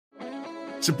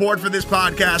Support for this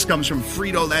podcast comes from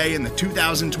Frito-Lay and the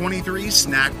 2023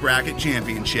 Snack Bracket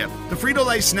Championship. The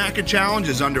Frito-Lay Snack Challenge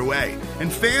is underway,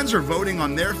 and fans are voting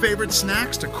on their favorite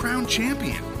snacks to crown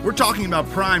champion. We're talking about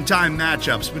prime-time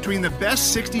matchups between the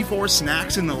best 64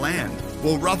 snacks in the land.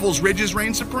 Will Ruffles Ridges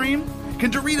reign supreme?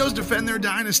 Can Doritos defend their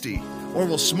dynasty? Or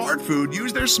will Smart Food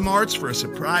use their smarts for a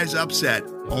surprise upset?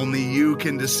 Only you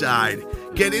can decide.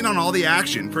 Get in on all the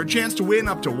action for a chance to win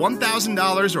up to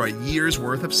 $1,000 or a year's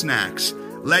worth of snacks.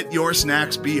 Let your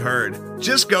snacks be heard.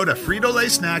 Just go to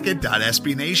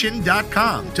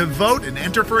fritolaysnacket.sbnation.com to vote and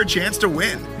enter for a chance to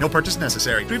win. No purchase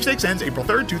necessary. Sweepstakes ends April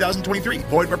 3rd, 2023.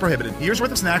 Void where prohibited. Year's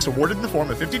worth of snacks awarded in the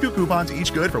form of 52 coupons,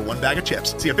 each good for one bag of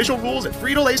chips. See official rules at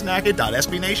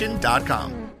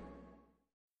fritolaysnacket.sbnation.com.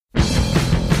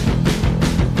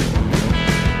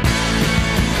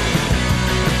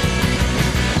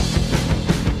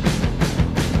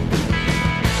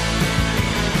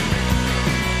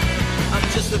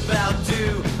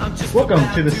 Welcome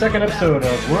to the second episode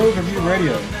of Royals Review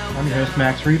Radio. I'm your host,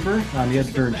 Max Reaper. I'm the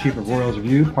editor-in-chief of Royals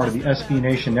Review, part of the SB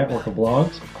Nation network of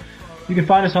blogs. You can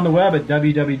find us on the web at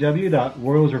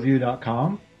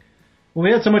www.royalsreview.com. Well,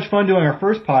 we had so much fun doing our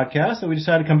first podcast that we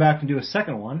decided to come back and do a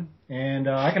second one. And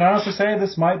I can honestly say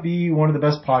this might be one of the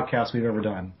best podcasts we've ever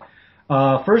done.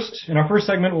 First, in our first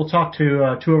segment, we'll talk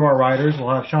to two of our writers.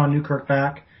 We'll have Sean Newkirk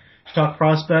back to talk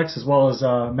prospects, as well as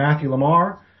Matthew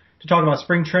Lamar to talk about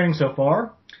spring training so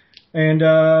far. And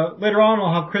later on,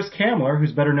 I'll have Chris Kamler,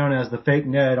 who's better known as the Fake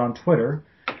Ned on Twitter,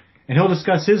 and he'll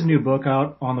discuss his new book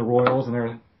out on the Royals and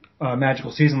their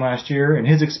magical season last year and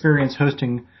his experience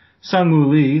hosting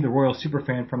Sung-Woo Lee, the Royals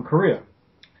superfan from Korea.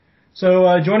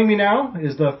 So joining me now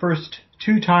is the first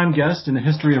two-time guest in the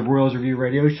history of Royals Review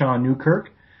Radio, Sean Newkirk.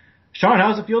 Sean, how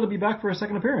does it feel to be back for a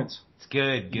second appearance? It's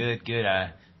good.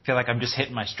 I feel like I'm just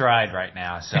hitting my stride right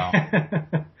now. So,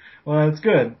 well, it's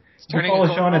good. You can follow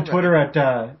Sean on Twitter at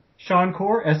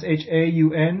Shauncore,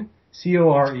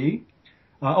 ShaunCore.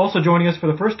 Also joining us for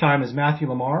the first time is Matthew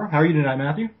Lamar. How are you tonight,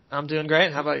 Matthew? I'm doing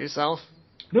great. How about yourself?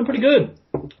 Doing pretty good.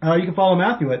 You can follow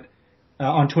Matthew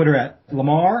on Twitter at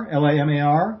Lamar,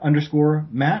 Lamar _Matt,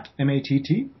 Matt.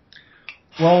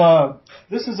 Well,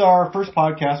 this is our first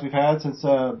podcast we've had since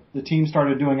the team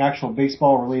started doing actual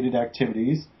baseball-related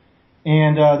activities.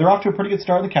 And they're off to a pretty good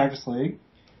start in the Cactus League.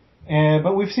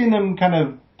 But we've seen them kind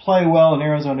of play well in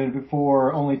Arizona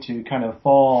before, only to kind of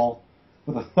fall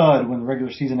with a thud when the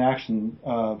regular season action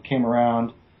came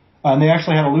around. And they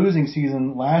actually had a losing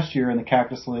season last year in the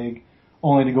Cactus League,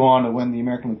 only to go on to win the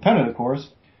American League pennant, of course.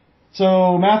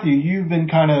 So, Matthew, you've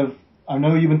been I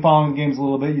know you've been following the games a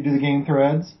little bit. You do the game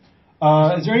threads.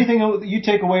 Is there anything that you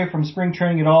take away from spring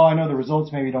training at all? I know the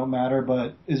results maybe don't matter,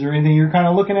 but is there anything you're kind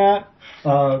of looking at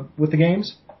with the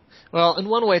games? Well, in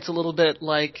one way, it's a little bit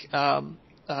like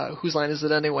whose line is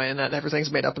it anyway, and that everything's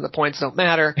made up and the points don't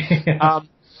matter.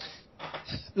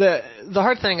 The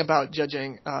hard thing about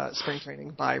judging spring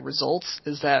training by results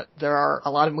is that there are a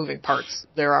lot of moving parts.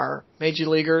 There are major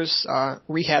leaguers,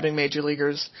 rehabbing major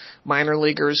leaguers, minor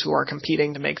leaguers who are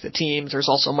competing to make the team. There's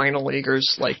also minor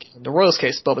leaguers, like in the Royals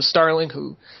case, Bubba Starling,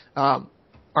 who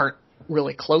aren't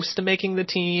really close to making the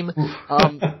team.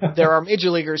 There are major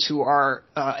leaguers who are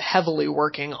heavily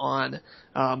working on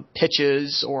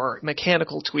pitches or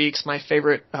mechanical tweaks. My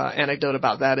favorite anecdote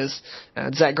about that is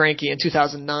Zach Greinke in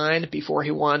 2009, before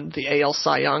he won the AL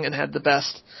Cy Young and had the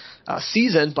best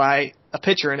season by a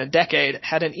pitcher in a decade,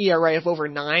 had an ERA of over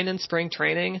 9 in spring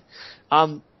training.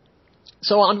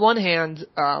 So on one hand,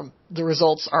 the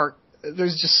results are,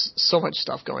 there's just so much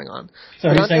stuff going on. So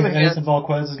are you saying that Edison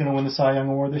Volquez is going to win the Cy Young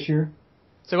Award this year?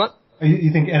 Say what?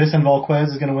 You think Edison Volquez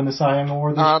is going to win the Cy Young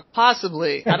Award this year?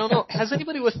 Possibly. I don't know. Has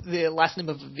anybody with the last name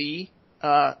of V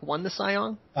won the Cy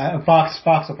Young? Fox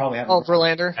will probably have it. Oh,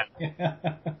 Verlander?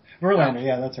 Verlander,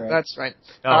 yeah, that's right. That's right.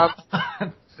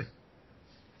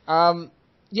 oh.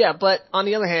 Yeah, but on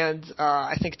the other hand,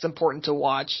 I think it's important to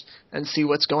watch and see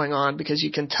what's going on, because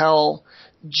you can tell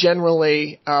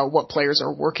generally what players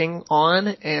are working on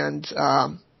and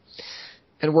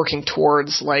working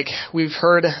towards. Like, we've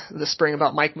heard this spring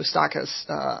about Mike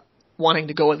Moustakas wanting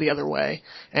to go the other way,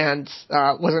 and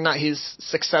whether or not he's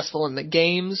successful in the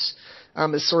games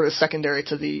is sort of secondary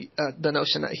to the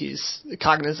notion that he's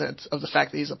cognizant of the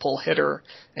fact that he's a pull hitter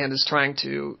and is trying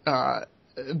to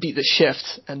beat the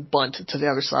shift and bunt to the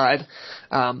other side.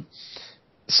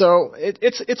 So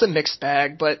it's a mixed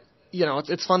bag, but you know,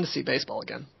 it's fun to see baseball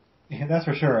again. Yeah, that's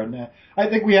for sure. And I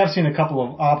think we have seen a couple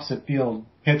of opposite field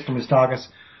hits from Moustakas.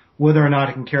 Whether or not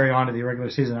it can carry on to the regular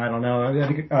season, I don't know. I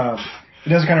think it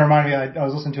does kind of remind me. I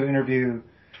was listening to an interview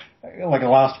like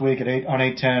last week on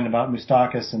 810 about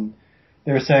Moustakas, and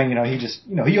they were saying, he just,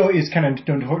 he always kind of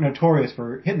notorious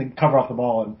for hitting the cover off the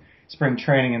ball in spring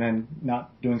training and then not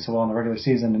doing so well in the regular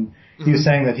season. And he was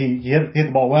saying that he hit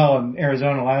the ball well in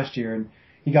Arizona last year, and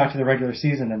he got to the regular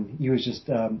season and he was just,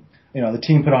 the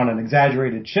team put on an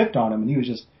exaggerated shift on him, and he was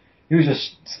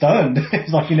just stunned.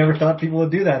 It's like he never thought people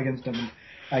would do that against him. And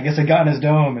I guess it got in his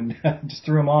dome and just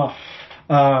threw him off.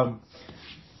 I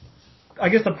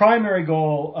guess the primary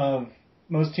goal of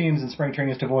most teams in spring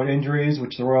training is to avoid injuries,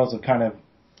 which the Royals have kind of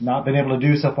not been able to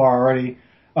do so far already.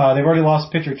 They've already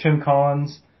lost pitcher Tim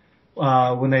Collins.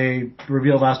 When they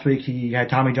revealed last week he had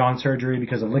Tommy John surgery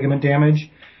because of ligament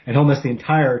damage, and he'll miss the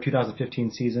entire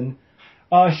 2015 season.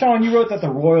 Sean, you wrote that the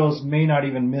Royals may not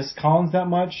even miss Collins that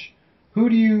much. Who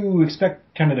do you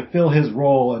expect kind of to fill his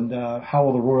role, and how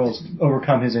will the Royals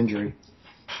overcome his injury?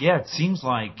 Yeah, it seems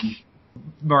like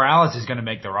Morales is going to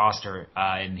make the roster,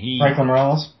 and Franklin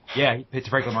Morales? Yeah, he pitched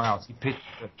Franklin Morales. He pitched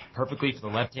perfectly for the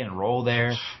left-hand role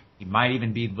there. He might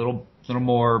even be a little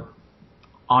more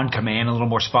on command, a little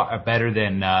more better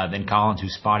than Collins,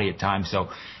 who's spotty at times. So,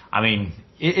 I mean,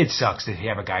 it sucks that you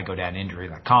have a guy go down injury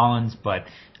like Collins, but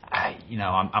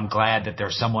I'm glad that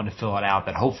there's someone to fill it out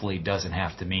that hopefully doesn't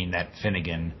have to mean that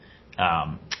Finnegan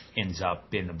ends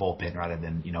up in the bullpen rather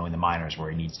than in the minors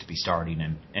where he needs to be starting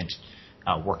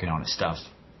and working on his stuff.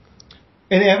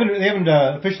 And they haven't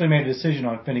officially made a decision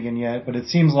on Finnegan yet, but it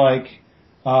seems like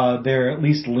they're at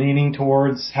least leaning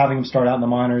towards having him start out in the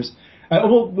minors. We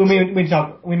may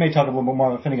talk a little bit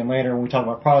more about Finnegan later when we talk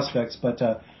about prospects, but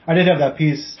I did have that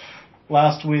piece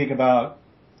last week about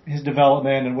his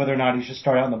development and whether or not he should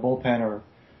start out in the bullpen or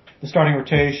the starting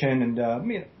rotation.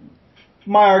 And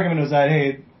my argument was that,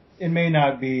 hey, it may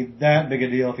not be that big a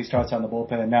deal if he starts out in the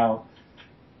bullpen. Now,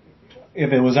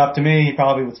 if it was up to me, he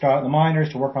probably would start in the minors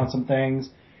to work on some things,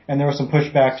 and there was some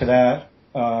pushback to that.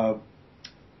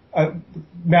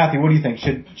 Matthew, what do you think?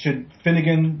 Should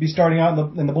Finnegan be starting out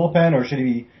in the bullpen, or should he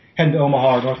be heading to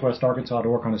Omaha or Northwest Arkansas to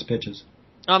work on his pitches?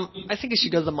 I think he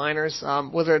should go to the minors.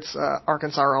 Whether it's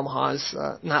Arkansas or Omaha is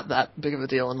not that big of a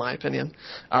deal in my opinion,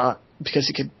 because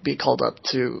he could be called up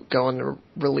to go in a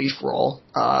relief role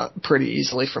pretty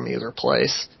easily from either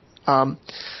place.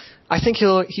 I think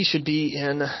he should be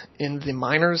in the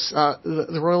minors.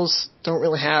 The Royals don't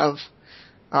really have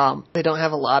they don't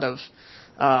have a lot of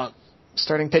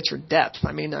starting pitcher depth.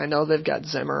 I mean, I know they've got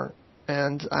Zimmer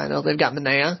and I know they've got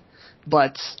Manaea,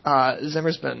 but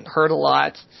Zimmer's been hurt a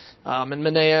lot, and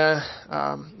Manaea,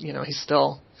 he's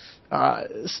still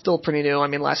pretty new. I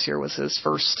mean, last year was his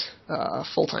first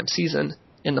full-time season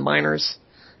in the minors,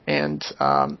 and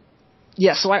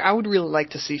so I would really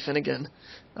like to see Finnegan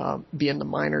be in the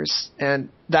minors, and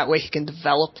that way he can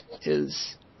develop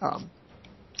his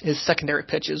secondary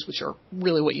pitches, which are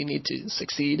really what you need to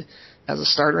succeed as a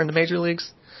starter in the major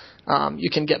leagues. You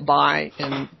can get by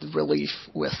in relief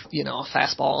with, a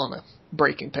fastball and a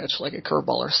breaking pitch like a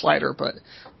curveball or slider, but,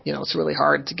 it's really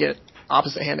hard to get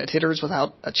opposite-handed hitters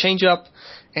without a changeup,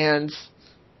 and,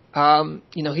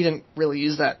 he didn't really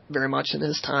use that very much in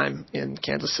his time in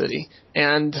Kansas City.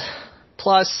 And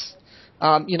plus,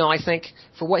 I think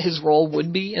for what his role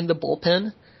would be in the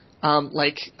bullpen,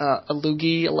 like a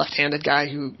Loogie, a left-handed guy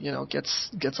who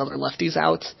gets other lefties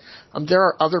out. There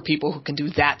are other people who can do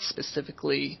that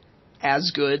specifically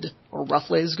as good or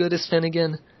roughly as good as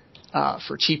Finnegan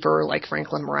for cheaper, like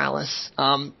Franklin Morales.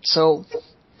 So,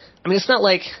 I mean, it's not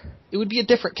like it would be a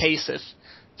different case if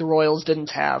the Royals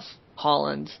didn't have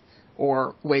Holland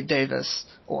or Wade Davis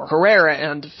or Herrera,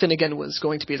 and Finnegan was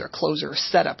going to be their closer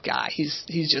setup guy.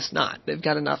 He's just not. They've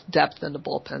got enough depth in the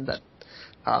bullpen that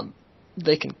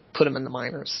they can put him in the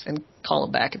minors and call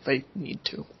him back if they need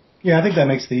to. Yeah, I think that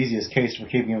makes the easiest case for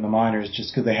keeping him in the minors,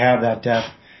 just because they have that depth.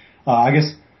 I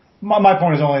guess my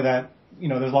point is only that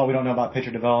there's a lot we don't know about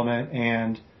pitcher development,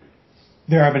 and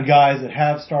there have been guys that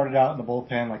have started out in the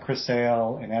bullpen, like Chris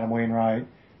Sale and Adam Wainwright,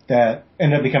 that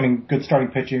ended up becoming good starting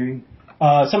pitching.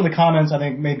 Some of the comments, I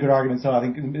think, made good arguments, though. I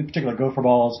think, in particular, Gopher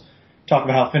Balls talked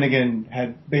about how Finnegan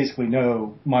had basically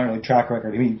no minor league track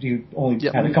record. He only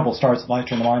had a couple of starts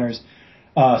last year in the minors,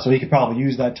 so he could probably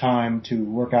use that time to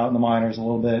work out in the minors a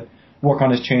little bit, work on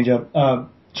his changeup.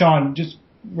 Sean, just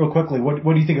real quickly, what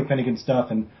do you think of Finnegan's stuff,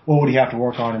 and what would he have to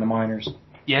work on in the minors?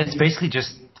 Yeah, it's basically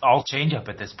just all changeup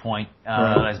at this point.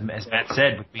 Right. As Matt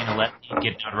said, with being a lefty and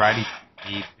getting out righty,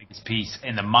 the biggest piece.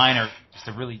 In the minor, just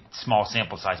a really small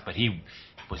sample size, but he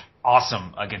was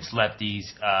awesome against lefties.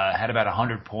 Had about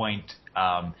 100-point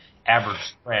average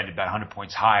spread, about 100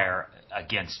 points higher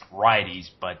against righties,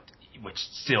 but which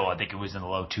still I think it was in the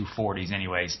low 240s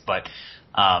anyways. But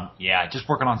just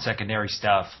working on secondary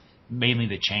stuff, mainly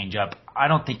the changeup. I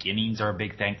don't think innings are a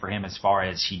big thing for him as far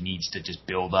as he needs to just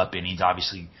build up innings.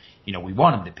 Obviously, we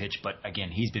want him to pitch, but again,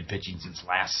 he's been pitching since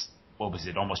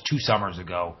almost 2 summers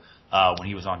ago when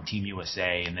he was on Team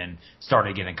USA and then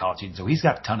started again in college season. So he's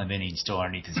got a ton of innings still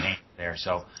underneath his hand there.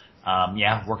 So,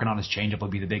 working on his changeup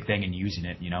would be the big thing and using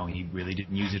it. He really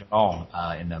didn't use it at all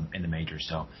in the majors.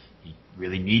 So he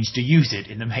really needs to use it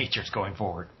in the majors going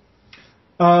forward.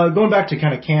 Going back to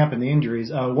kind of camp and the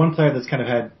injuries, one player that's kind of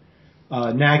had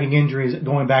nagging injuries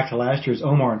going back to last year's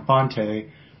Omar Infante,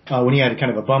 when he had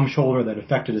kind of a bum shoulder that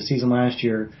affected his season last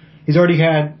year. He's already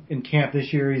had in camp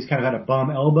this year, he's kind of had a bum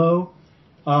elbow.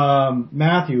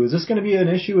 Matthew, is this going to be an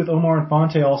issue with Omar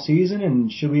Infante all season,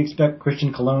 and should we expect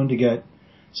Christian Colon to get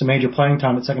some major playing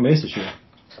time at second base this year?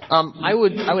 I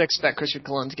would expect Christian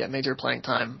Colon to get major playing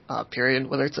time, period,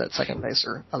 whether it's at second base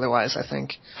or otherwise. I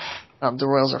think the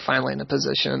Royals are finally in a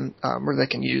position where they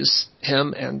can use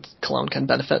him, and Colon can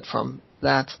benefit from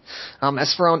that.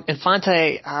 As for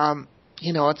Infante,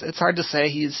 it's hard to say.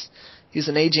 He's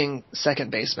an aging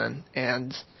second baseman,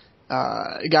 and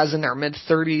guys in their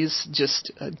mid-30s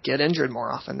just get injured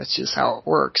more often. That's just how it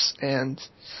works, and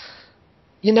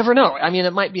you never know. I mean,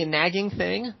 it might be a nagging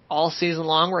thing all season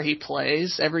long where he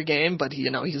plays every game, but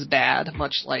he's bad,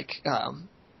 much like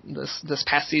this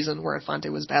past season where Infante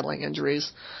was battling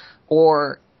injuries,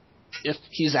 or if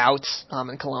he's out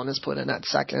and Colon is put in at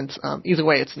second. Either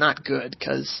way, it's not good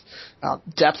because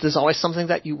depth is always something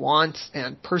that you want,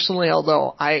 and personally,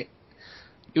 although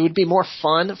it would be more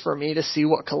fun for me to see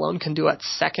what Colon can do at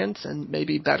second, and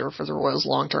maybe better for the Royals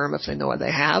long term if they know what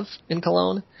they have in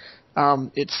Colon.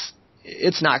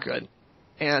 It's not good,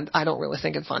 and I don't really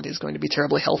think Infante is going to be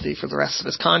terribly healthy for the rest of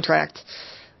his contract,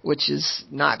 which is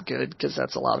not good because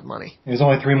that's a lot of money. There's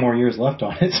only 3 more years left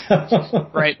on it. So.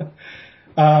 Right.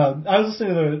 I was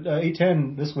listening to the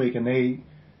A10 this week, and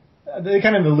they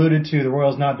kind of alluded to the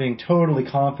Royals not being totally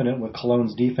confident with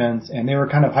Colon's defense, and they were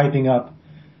kind of hyping up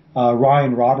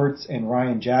Ryan Roberts and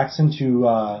Ryan Jackson,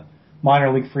 2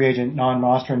 minor league free agent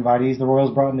non-roster invitees the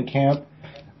Royals brought into camp.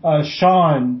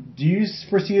 Sean, do you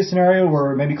foresee a scenario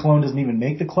where maybe Colon doesn't even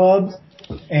make the club?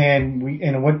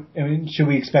 Should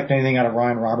we expect anything out of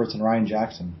Ryan Roberts and Ryan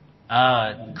Jackson?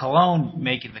 Colon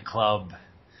making the club,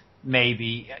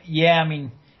 maybe. Yeah, I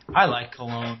mean, I like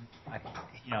Colon.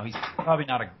 He's probably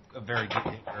not a very good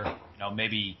hitter.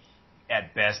 Maybe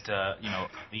at best,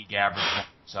 league average.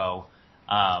 So,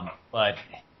 but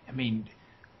I mean,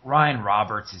 Ryan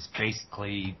Roberts is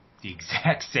basically the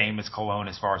exact same as Colon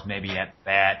as far as maybe at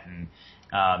bat and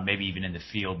maybe even in the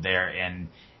field there. And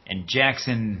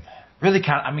Jackson really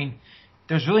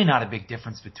there's really not a big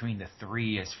difference between the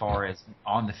 3 as far as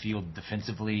on the field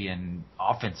defensively and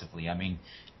offensively. I mean,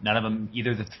 none of them,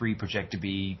 either the 3 project to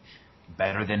be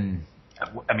better than,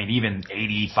 even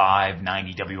 85,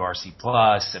 90 WRC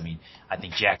plus. I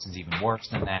think Jackson's even worse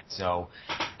than that. So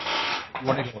you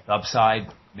want to go with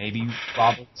upside, maybe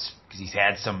Roberts, because he's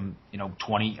had some,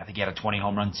 20, I think he had a 20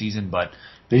 home run season, but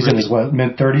he's in his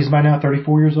mid-30s by now,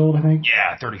 34 years old, I think?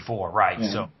 Yeah, 34, right.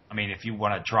 Yeah. So, if you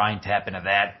want to try and tap into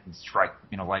that and strike,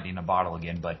 lightning in a bottle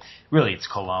again, but really it's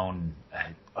Colon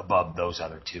above those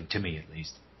other 2, to me at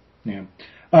least. Yeah.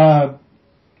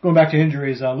 Going back to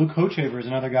injuries, Luke Hochevar is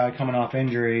another guy coming off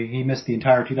injury. He missed the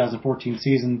entire 2014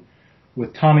 season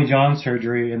with Tommy John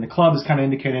surgery, and the club has kind of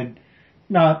indicated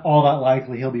not all that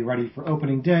likely he'll be ready for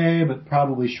opening day, but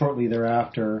probably shortly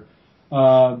thereafter.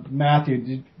 Matthew,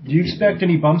 do you expect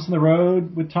any bumps in the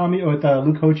road with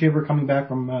Luke Hochevar coming back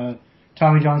from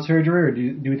Tommy John surgery, or do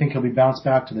you think he'll be bounced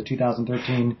back to the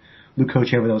 2013 Luke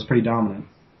Hochevar that was pretty dominant?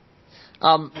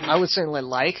 I would certainly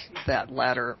like that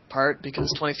latter part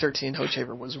because 2013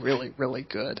 Hochevar was really, really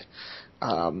good.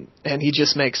 And he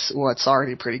just makes what's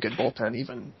already a pretty good bullpen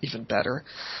even better.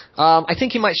 I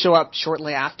think he might show up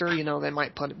shortly after. They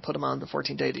might put him on the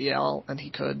 14-day DL, and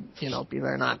he could, be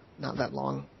there not that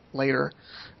long later.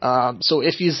 So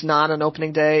if he's not an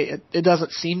opening day, it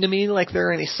doesn't seem to me like there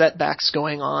are any setbacks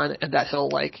going on, and that he'll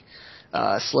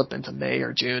slip into May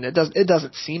or June. It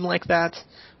doesn't seem like that.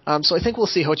 So I think we'll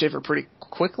see Hochevar pretty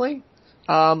quickly.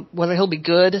 Whether he'll be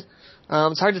good,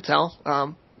 it's hard to tell.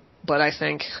 But I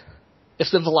think if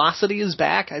the velocity is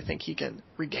back, I think he can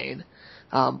regain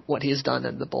what he's done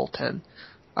in the bullpen.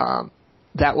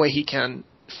 That way he can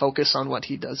focus on what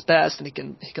he does best, and he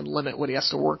can limit what he has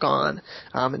to work on.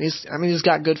 And he's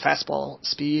got good fastball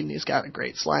speed, and he's got a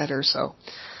great slider. So,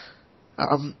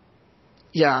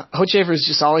 Hochevar's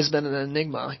just always been an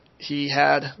enigma. He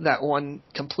had that one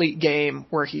complete game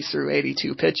where he threw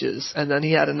 82 pitches, and then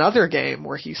he had another game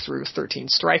where he threw 13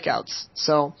 strikeouts.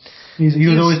 So he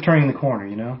was always turning the corner,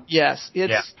 Yes,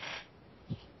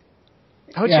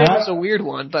 Ho-Ching is a weird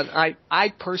one, but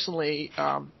I personally,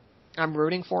 I'm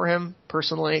rooting for him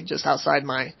personally, just outside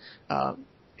my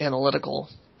analytical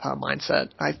mindset.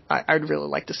 I'd really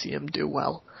like to see him do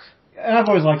well. And I've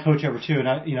always liked Hochevar too.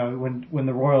 And when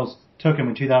the Royals took him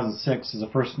in 2006 as the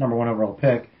first number 1 overall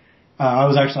pick, I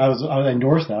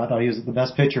endorsed that. I thought he was the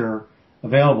best pitcher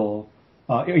available,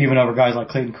 even over guys like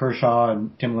Clayton Kershaw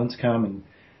and Tim Lincecum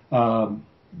and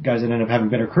guys that ended up having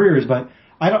better careers. But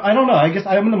I don't know. I guess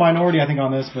I'm in the minority, I think,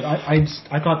 on this. But I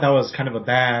thought that was kind of a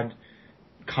bad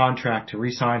contract to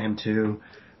re-sign him to.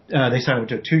 They signed him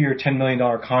to a 2-year, $10 million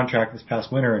contract this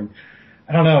past winter, and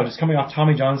I don't know. Just coming off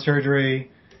Tommy John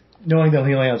surgery, knowing that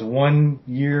he only has 1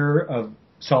 year of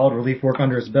solid relief work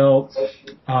under his belt,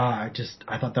 I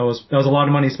thought that was a lot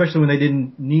of money, especially when they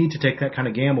didn't need to take that kind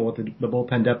of gamble with the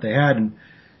bullpen depth they had. And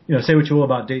say what you will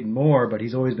about Dayton Moore, but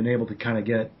he's always been able to kind of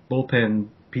get bullpen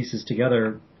pieces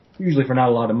together, usually for not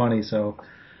a lot of money. So,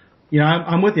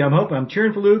 I'm with you. I'm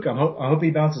cheering for Luke. I hope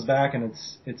he bounces back, and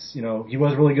it's he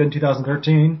was really good in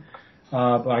 2013,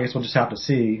 but I guess we'll just have to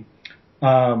see.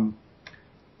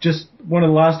 Just one of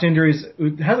the last injuries,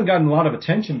 it hasn't gotten a lot of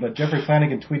attention, but Jeffrey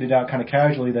Flanagan tweeted out kind of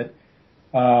casually that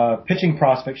pitching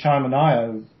prospect Sean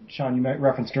Manaea, who, Sean, you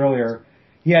referenced earlier,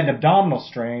 he had an abdominal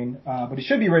strain, but he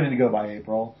should be ready to go by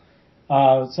April.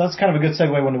 So that's kind of a good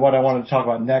segue into what I wanted to talk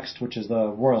about next, which is the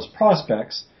Royals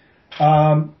prospects.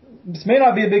 This may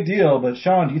not be a big deal, but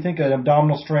Sean, do you think an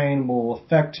abdominal strain will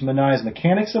affect Manaea's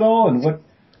mechanics at all? And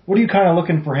what are you kind of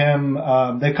looking for him?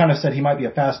 They kind of said he might be a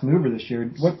fast mover this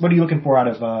year. What are you looking for out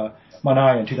of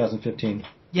Manaea in 2015?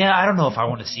 Yeah, I don't know if I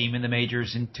want to see him in the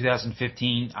majors in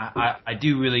 2015. I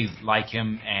do really like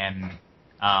him, and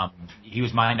he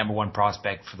was my number 1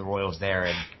 prospect for the Royals there,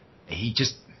 and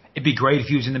it'd be great if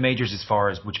he was in the majors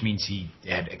which means he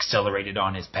had accelerated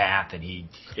on his path and he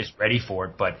is ready for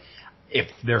it. But if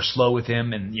they're slow with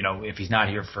him and, if he's not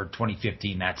here for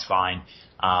 2015, that's fine.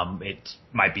 It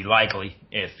might be likely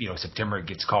if, September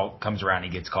comes around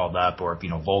and he gets called up, or if,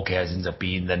 Volquez ends up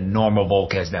being the normal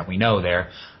Volquez that we know there.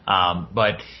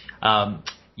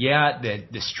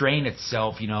 The strain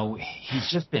itself, he's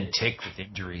just been ticked with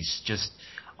injuries, just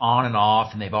on and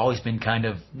off, and they've always been kind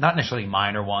of not necessarily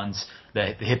minor ones.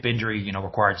 The hip injury,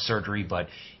 required surgery, but,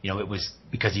 it was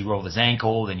because he rolled his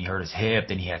ankle, then he hurt his hip,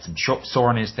 then he had some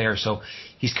soreness there. So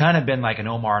he's kind of been like an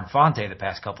Omar Infante the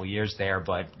past couple of years there,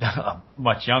 but a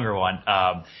much younger one.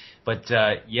 I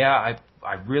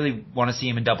really want to see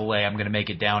him in Double-A. I'm going to make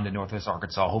it down to Northwest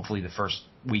Arkansas, hopefully the first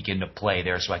weekend of play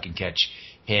there, so I can catch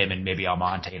him and maybe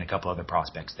Almonte and a couple other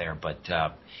prospects there. But,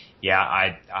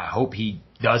 I hope he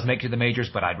does make it to the majors,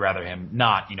 but I'd rather him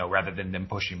not, rather than them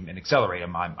push him and accelerate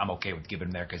him. I'm okay with giving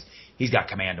him there because he's got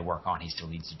command to work on. He still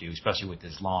needs to do, especially with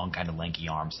his long, kind of lanky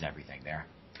arms and everything there.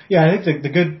 Yeah, I think the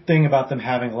good thing about them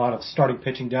having a lot of starting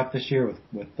pitching depth this year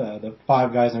with the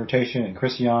 5 guys in rotation and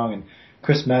Chris Young and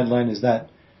Chris Medlin is that,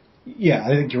 I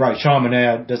think you're right. Sean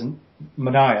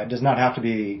Manaea does not have to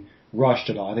be rushed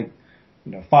at all. I think,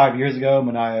 5 years ago,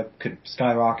 Manaea could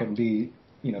skyrocket and be,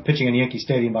 pitching in Yankee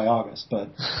Stadium by August. But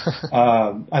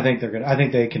I think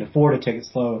they can afford to take it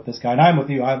slow with this guy. And I'm with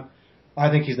you. I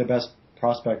think he's the best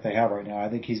prospect they have right now. I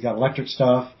think he's got electric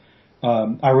stuff.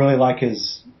 I really like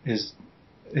his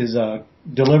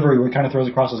delivery where he kind of throws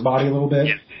across his body a little bit.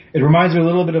 Yeah. It reminds me a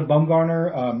little bit of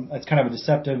Bumgarner. It's kind of a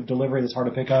deceptive delivery that's hard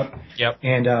to pick up. Yep.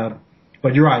 And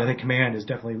but you're right. I think command is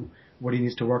definitely what he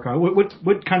needs to work on.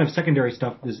 What kind of secondary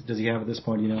stuff does he have at this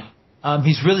point?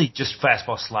 He's really just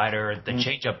fastball slider. The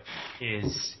changeup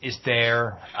is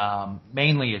there.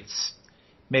 Mainly it's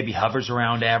maybe hovers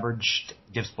around average,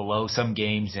 dips below some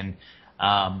games, and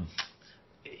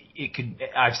it could.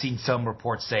 I've seen some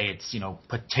reports say it's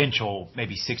potential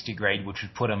maybe 60 grade, which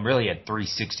would put him really at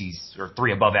 360s or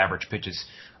 3 above average pitches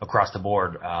across the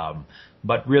board.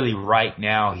 But really right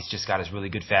now he's just got his really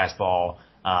good fastball.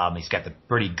 He's got the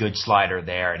pretty good slider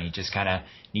there, and he just kind of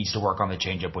needs to work on the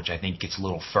changeup, which I think gets a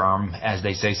little firm, as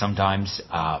they say sometimes,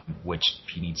 which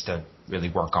he needs to really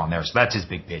work on there. So that's his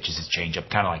big pitch, is his changeup,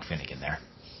 kind of like Finnegan there.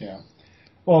 Yeah.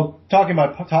 Well, talking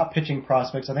about top pitching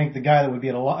prospects, I think the guy that would be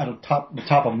at the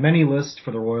top of many lists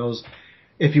for the Royals,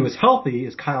 if he was healthy,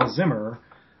 is Kyle Zimmer.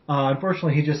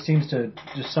 Unfortunately, he just seems to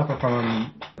just suffer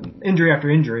from injury after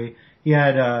injury. He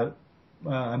had, I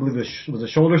believe it was a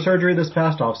shoulder surgery this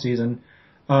past offseason.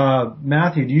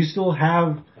 Matthew, do you still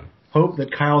have hope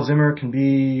that Kyle Zimmer can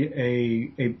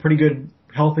be a pretty good,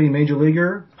 healthy major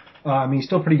leaguer? He's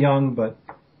still pretty young, but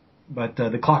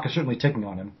the clock is certainly ticking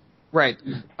on him. Right.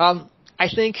 I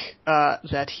think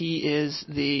that he's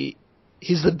the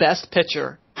best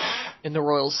pitcher in the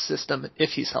Royals system if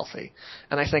he's healthy,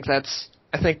 and I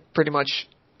think pretty much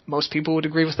most people would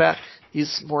agree with that.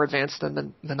 He's more advanced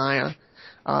than Manaea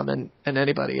and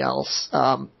anybody else.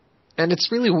 And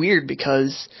it's really weird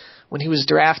because when he was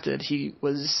drafted, he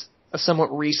was a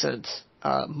somewhat recent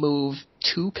move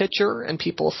to pitcher, and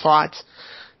people thought,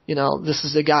 this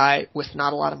is a guy with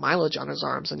not a lot of mileage on his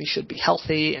arms, and he should be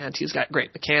healthy, and he's got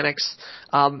great mechanics.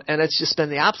 And it's just been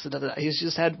the opposite of that. He's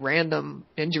just had random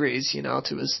injuries,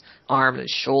 to his arm and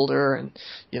his shoulder, and,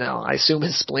 I assume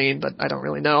his spleen, but I don't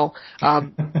really know.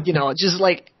 Just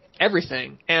like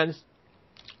everything. And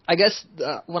I guess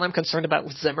what I'm concerned about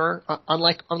with Zimmer,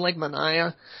 unlike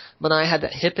Manaea had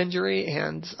that hip injury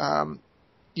and,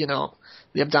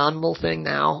 the abdominal thing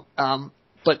now.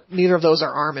 But neither of those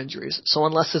are arm injuries. So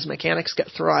unless his mechanics get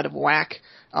thrown out of whack,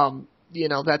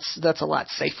 that's a lot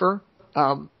safer.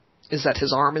 Is that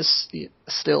his arm is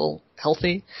still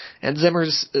healthy, and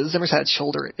Zimmer's had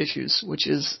shoulder issues, which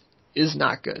is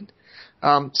not good.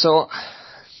 So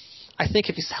I think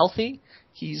if he's healthy,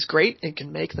 he's great and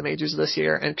can make the majors this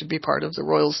year and could be part of the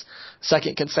Royals'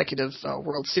 second consecutive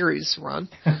World Series run.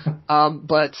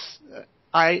 But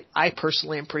I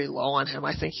personally am pretty low on him.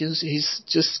 I think he's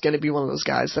just going to be one of those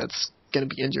guys that's going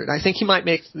to be injured. I think he might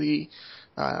make the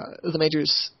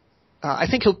majors. I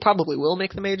think he'll probably will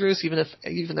make the majors, even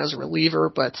as a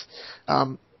reliever. But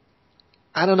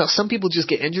I don't know. Some people just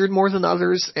get injured more than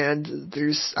others, and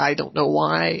I don't know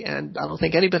why, and I don't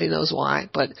think anybody knows why.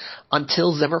 But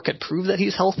until Zimmer can prove that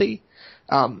he's healthy,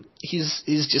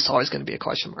 he's just always going to be a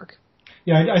question mark.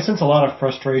 Yeah, I sense a lot of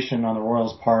frustration on the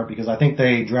Royals' part because I think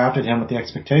they drafted him with the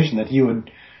expectation that he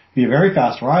would be a very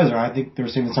fast riser. I think there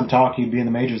was even some talk he'd be in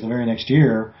the majors the very next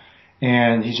year,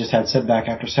 and he's just had setback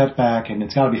after setback, and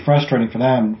it's got to be frustrating for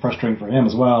them, frustrating for him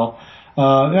as well.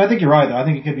 And I think you're right, though. I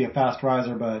think he could be a fast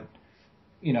riser, but,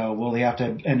 will he have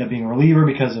to end up being a reliever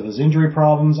because of his injury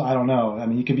problems? I don't know. I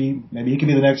mean, maybe he could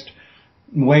be the next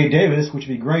Wade Davis, which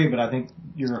would be great, but I think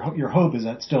your hope is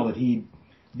that he'd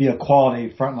be a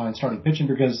quality frontline starting pitcher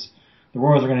because the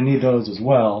Royals are going to need those as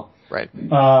well. Right.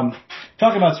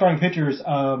 Talking about starting pitchers,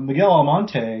 Miguel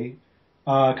Almonte,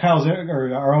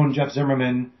 our own Jeff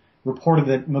Zimmerman reported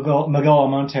that Miguel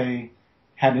Almonte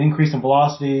had an increase in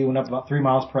velocity, went up about 3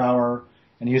 miles per hour,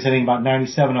 and he was hitting about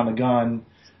 97 on the gun.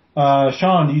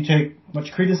 Sean, do you take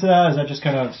much credence to that? Is that just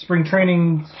kind of spring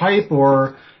training hype,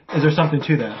 or is there something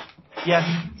to that?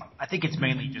 Yeah, I think it's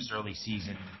mainly just early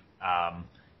season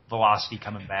velocity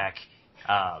coming back.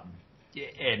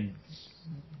 And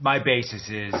my basis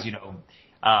is,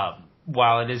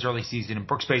 while it is early season, and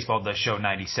Brooks Baseball does show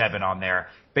 97 on there,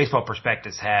 Baseball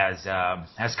Prospectus has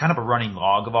kind of a running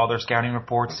log of all their scouting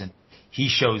reports, and he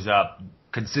shows up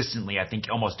consistently, I think,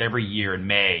 almost every year in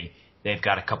May. They've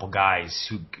got a couple guys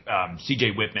who,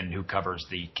 C.J. Whitman, who covers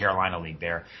the Carolina League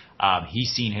there, he's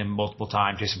seen him multiple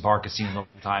times. Jason Park has seen him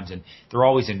multiple times, and they're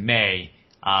always in May.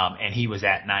 And he was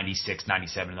at 96,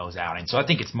 97 in those outings. So I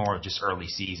think it's more of just early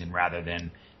season rather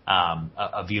than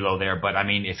a velo there. But, I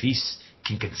mean, if he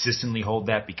can consistently hold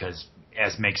that, because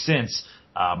as makes sense,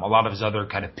 a lot of his other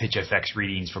kind of pitch FX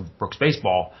readings from Brooks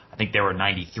Baseball, I think there were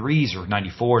 93s or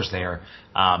 94s there.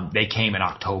 They came in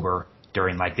October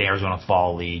during like the Arizona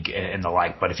Fall League and the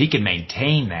like. But if he can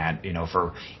maintain that,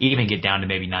 for even get down to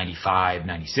maybe 95,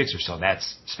 96 or so,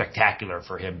 that's spectacular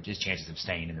for him, his chances of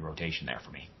staying in the rotation there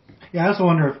for me. Yeah, I also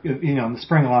wonder if in the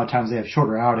spring a lot of times they have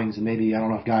shorter outings, and maybe, I don't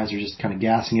know if guys are just kind of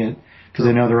gassing it because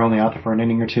they know they're only out there for an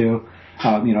inning or two.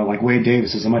 Like Wade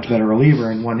Davis is a much better reliever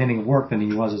in one inning of work than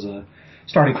he was as a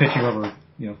starting pitcher over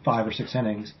 5 or 6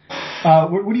 innings.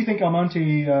 What do you think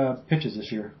Almonte pitches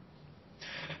this year?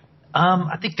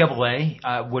 I think Double-A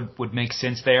would make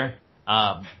sense there.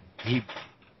 He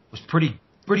was pretty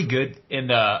good in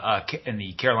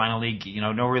the Carolina League.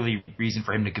 No really reason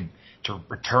for him to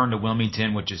return to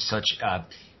Wilmington, which is such a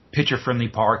pitcher-friendly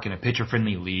park and a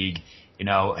pitcher-friendly league.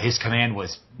 His command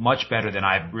was much better than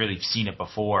I've really seen it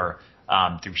before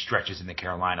through stretches in the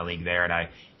Carolina League there. And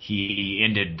he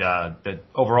ended the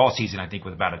overall season, I think,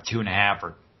 with about a 2.5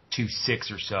 or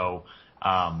 2.6 or so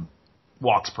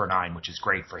walks per 9, which is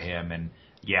great for him. And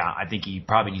yeah, I think he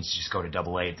probably needs to just go to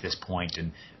Double-A at this point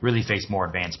and really face more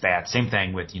advanced bats. Same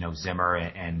thing with, Zimmer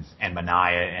and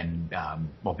Manaea and,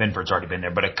 Benford's already been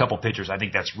there, but a couple pitchers, I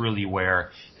think that's really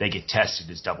where they get tested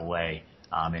is Double-A.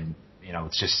 And,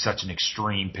 it's just such an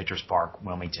extreme pitcher's park,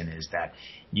 Wilmington is, that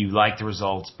you like the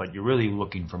results, but you're really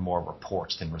looking for more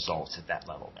reports than results at that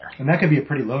level there. And that could be a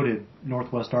pretty loaded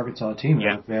Northwest Arkansas team.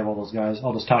 Yeah. If they have all those guys,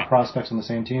 all those top prospects on the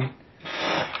same team.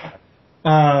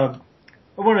 Can't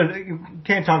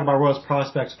talk about Royals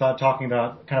prospects without talking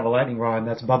about kind of a lightning rod, and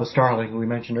that's Bubba Starling, who we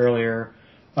mentioned earlier.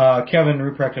 Kevin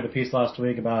Ruprecht had a piece last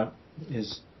week about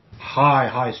his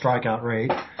high strikeout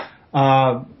rate.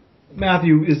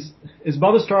 Matthew, is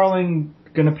Bubba Starling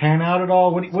going to pan out at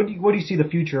all? What do you see the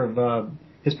future of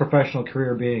his professional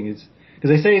career being? Because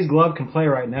they say his glove can play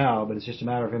right now, but it's just a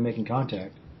matter of him making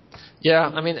contact. Yeah,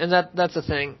 I mean, and that's the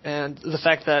thing, and the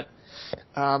fact that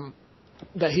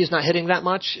that he's not hitting that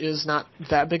much is not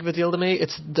that big of a deal to me.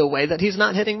 It's the way that he's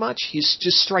not hitting much. He's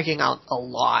just striking out a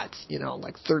lot,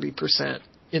 like 30%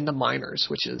 in the minors,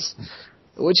 which is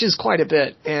quite a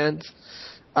bit. And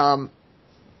Bubba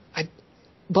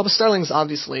Starling's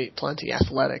obviously plenty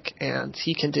athletic, and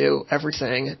he can do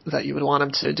everything that you would want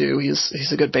him to do.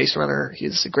 He's a good base runner.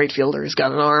 He's a great fielder. He's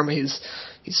got an arm. He's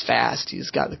fast. He's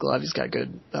got the glove. He's got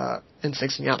good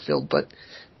instincts in the outfield. But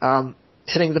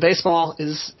hitting the baseball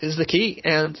is the key.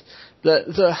 And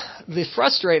the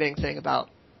frustrating thing about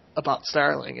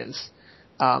Starling is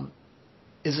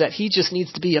that he just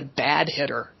needs to be a bad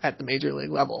hitter at the major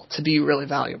league level to be really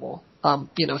valuable.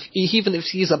 Even if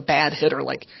he's a bad hitter,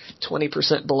 like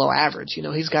 20% below average,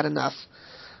 he's got enough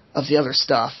of the other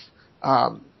stuff,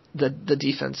 the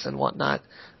defense and whatnot,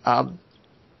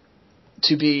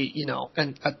 to be,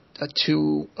 a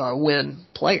two-win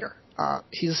player.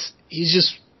 He's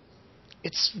just,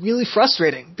 it's really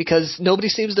frustrating because nobody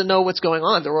seems to know what's going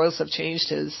on. The Royals have changed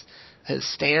his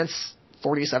stance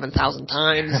 47,000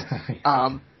 times.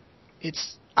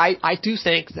 I do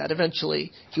think that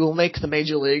eventually he will make the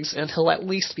major leagues, and he'll at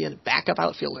least be a backup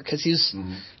outfielder because he's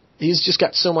just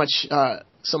got so much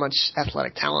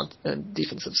athletic talent and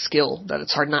defensive skill that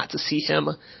it's hard not to see him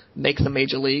make the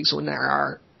major leagues when there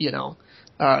are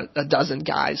a dozen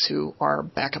guys who are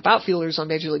backup outfielders on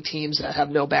major league teams that have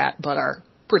no bat but are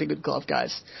pretty good glove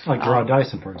guys. Like Jarrod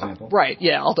Dyson, for example. Right,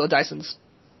 yeah, although Dyson's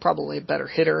probably a better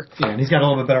hitter. Yeah, and he's got a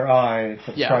little bit better eye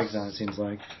for the strike zone, it seems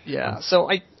like. Yeah, so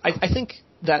I think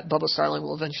that Bubba Starling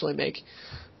will eventually make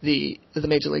the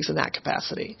major leagues in that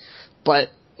capacity. But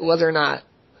whether or not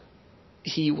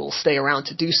he will stay around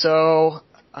to do so,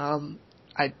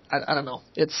 I don't know.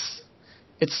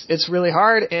 It's really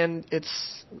hard, and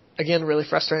it's, again, really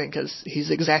frustrating because he's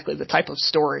exactly the type of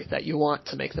story that you want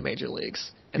to make the major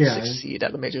leagues and succeed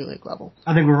at the major league level.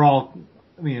 I think we're all,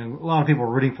 a lot of people are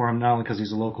rooting for him not only because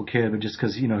he's a local kid, but just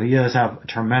because, he does have a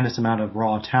tremendous amount of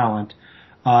raw talent.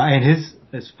 And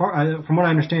from what I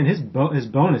understand, his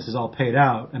bonus is all paid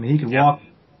out. I mean, he could walk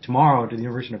tomorrow to the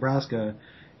University of Nebraska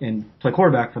and play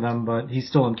quarterback for them, but he's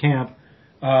still in camp.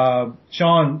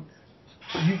 Sean,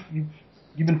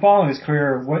 you've been following his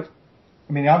career.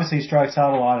 Obviously he strikes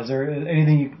out a lot. Is there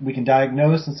anything we can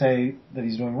diagnose and say that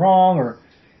he's doing wrong, or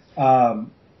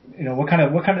what kind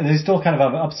of? Is he still kind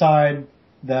of an upside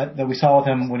that we saw with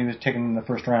him when he was taken in the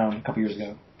first round a couple years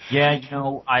ago? Yeah,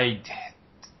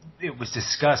 it was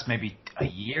discussed maybe a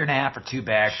year and a half or two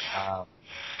back.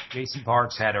 Jason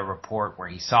Parks had a report where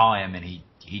he saw him and he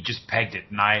just pegged it,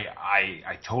 and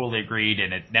I totally agreed,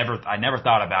 and I never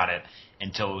thought about it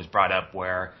until it was brought up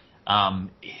where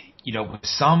with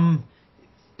some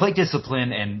plate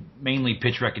discipline and mainly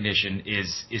pitch recognition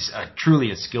is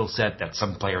truly a skill set that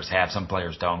some players have, some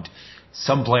players don't.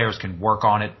 Some players can work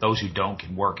on it. Those who don't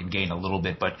can work and gain a little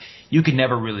bit, but you can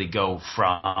never really go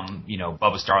from,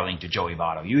 Bubba Starling to Joey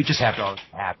Votto. You just have to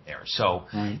have it there. So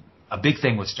a big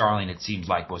thing with Starling, it seems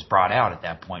like, was brought out at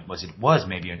that point was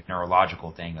maybe a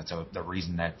neurological thing. That's the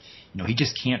reason that, he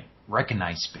just can't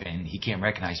recognize spin. He can't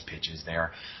recognize pitches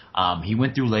there. He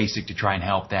went through LASIK to try and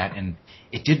help that, and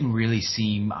it didn't really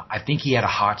seem – I think he had a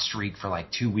hot streak for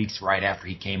like 2 weeks right after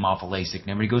he came off of LASIK, and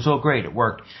everybody goes, oh, great, it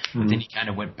worked. But then he kind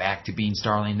of went back to being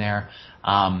Starling there.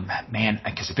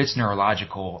 Because if it's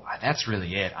neurological, that's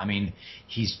really it. I mean,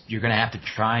 you're going to have to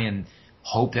try and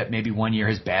hope that maybe one year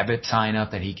his BABIP sign up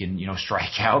that he can,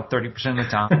 strike out 30% of the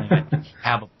time,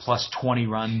 have a plus 20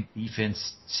 run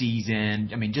defense season.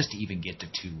 I mean, just to even get to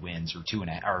 2 wins or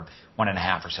 2.5 or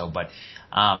 1.5 or so. But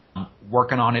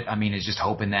working on it, is just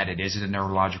hoping that it is a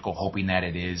neurological, hoping that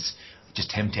it is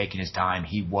just him taking his time.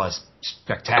 He was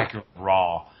spectacular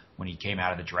raw when he came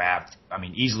out of the draft.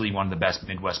 Easily one of the best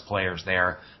Midwest players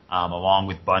there, along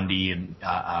with Bundy,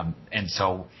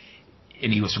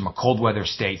 and he was from a cold weather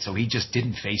state, so he just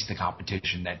didn't face the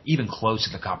competition that even close to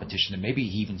the competition that maybe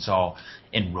he even saw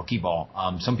in rookie ball.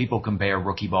 Some people compare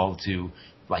rookie ball to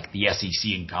like the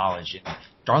SEC in college. And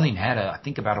Starling had I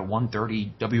think about a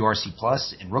 130 WRC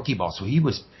plus in rookie ball, so he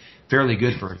was fairly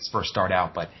good for his first start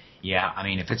out. But yeah,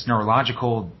 if it's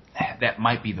neurological, that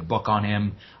might be the book on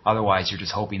him. Otherwise, you're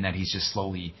just hoping that he's just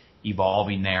slowly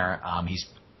evolving there. He's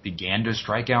began to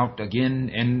strike out again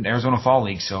in Arizona Fall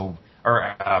League,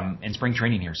 in spring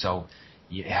training here. So,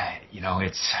 yeah,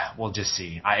 we'll just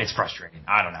see. It's frustrating.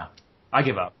 I don't know. I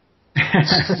give up.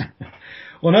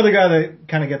 Well, another guy that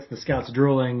kind of gets the scouts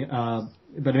drooling,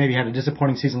 but maybe had a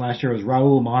disappointing season last year, was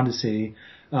Raul Mondesi.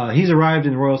 He's arrived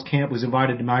in the Royals camp, was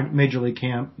invited to Major League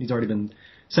camp. He's already been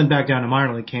sent back down to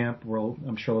minor league camp, where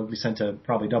I'm sure he'll be sent to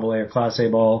probably Double A or Class A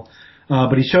ball.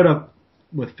 But he showed up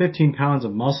with 15 pounds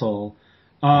of muscle.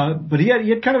 But he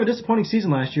had kind of a disappointing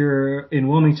season last year in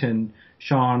Wilmington.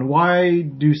 Sean,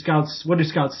 what do scouts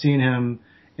see in him,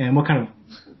 and what kind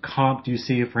of comp do you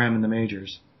see for him in the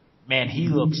majors? Man, he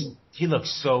looks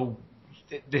so.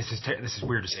 This is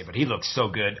weird to say, but he looks so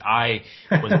good. I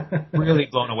was really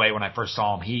blown away when I first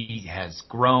saw him. He has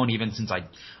grown even since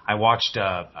I watched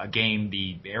a game,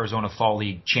 the Arizona Fall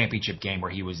League Championship game where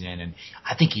he was in, and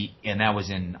I think and that was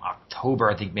in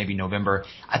October, I think maybe November.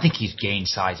 I think he's gained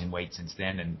size and weight since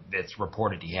then, and it's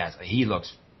reported he has. He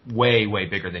looks way, way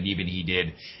bigger than even he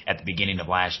did at the beginning of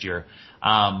last year.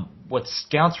 What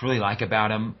scouts really like about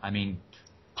him, I mean,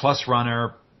 plus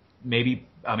runner,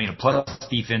 a plus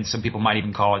defense. Some people might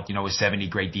even call it, a 70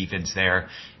 great defense there.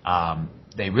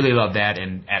 They really love that.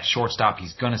 And at shortstop,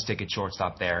 he's going to stick at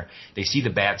shortstop there. They see the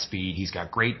bat speed. He's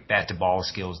got great bat to ball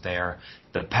skills there.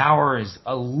 The power is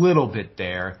a little bit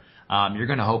there. You're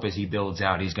going to hope as he builds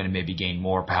out, he's going to maybe gain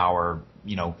more power.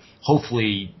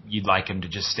 Hopefully you'd like him to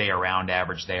just stay around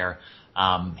average there.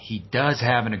 He does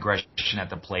have an aggression at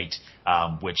the plate,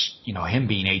 which, him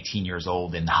being 18 years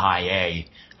old in high A,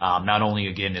 not only,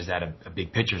 again, is that a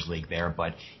big pitcher's league there,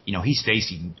 but, he's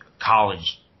facing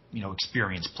college,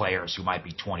 experienced players who might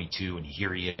be 22, and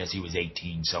here he is, he was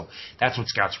 18. So that's what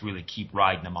scouts really keep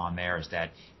riding him on there, is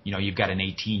that, you've got an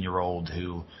 18-year-old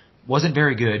who wasn't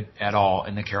very good at all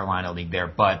in the Carolina League there,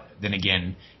 but then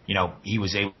again, he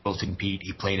was able to compete.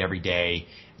 He played every day.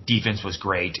 Defense was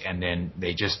great, and then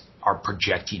they just are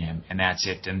projecting him, and that's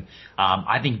it. And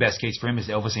I think best case for him is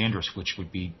Elvis Andrus, which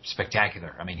would be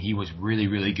spectacular. I mean, he was really,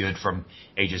 really good from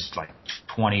ages like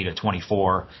 20 to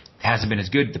 24. Hasn't been as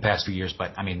good the past few years,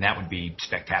 but I mean, that would be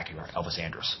spectacular, Elvis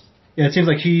Andrus. Yeah, it seems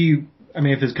like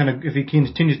if he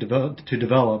continues to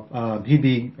develop, he'd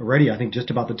be ready, I think, just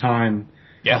about the time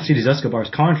Alcides Escobar's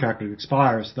contract would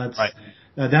expire. So that's right.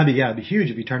 That'd be huge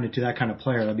if he turned into that kind of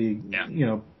player. That'd be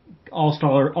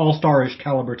all-starish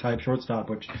caliber type shortstop,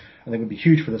 which I think would be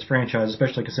huge for this franchise,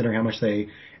 especially considering how much they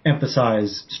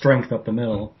emphasize strength up the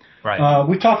middle. Right.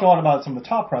 We've talked a lot about some of the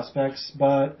top prospects,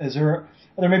 but are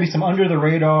there maybe some under the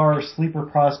radar or sleeper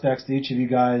prospects that each of you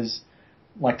guys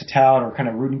like to tout or kind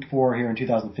of rooting for here in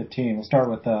 2015? We'll start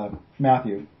with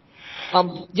Matthew.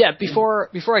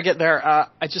 Before I get there,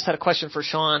 I just had a question for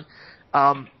Sean.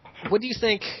 What do you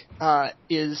think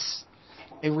is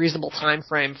a reasonable time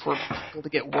frame for people to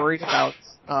get worried about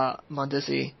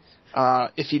Mondesi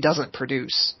if he doesn't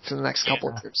produce for the next couple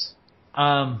of years?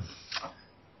 I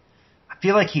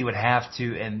feel like he would have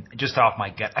to, and just off my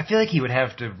gut, I feel like he would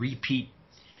have to repeat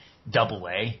Double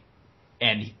A,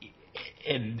 and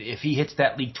if he hits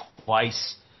that league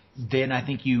twice, then I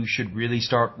think you should really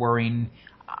start worrying.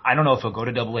 I don't know if he'll go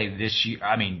to Double A this year.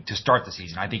 I mean, to start the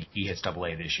season, I think he hits Double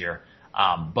A this year.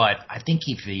 But I think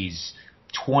if he's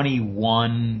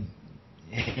 21,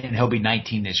 and he'll be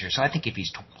 19 this year. So I think if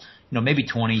he's, maybe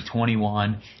 20,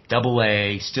 21, Double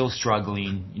A, still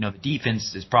struggling, the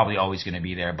defense is probably always going to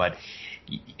be there. But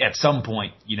at some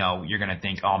point, you're going to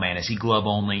think, oh man, is he glove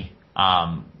only?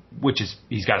 Which is,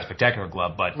 he's got a spectacular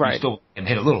glove, but he still can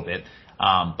hit a little bit.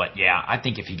 But yeah, I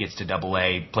think if he gets to Double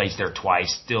A, plays there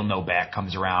twice, still no bat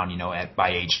comes around,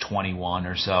 by age 21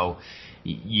 or so,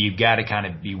 you've got to kind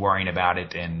of be worrying about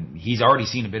it. And he's already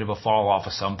seen a bit of a fall off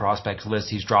of some prospects list.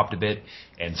 He's dropped a bit,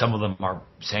 and some of them are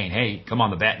saying, hey, come on,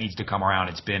 the bat needs to come around.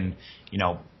 It's been,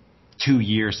 2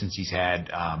 years since he's had,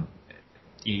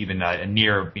 even a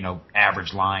near,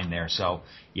 average line there. So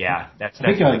yeah, that's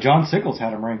I think John Sickles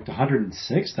had him ranked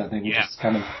 106th, I think, which is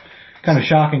kind of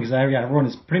shocking because everyone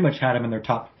has pretty much had him in their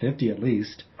top 50 at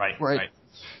least. Right.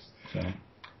 So.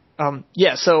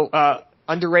 So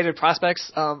underrated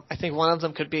prospects. I think one of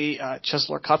them could be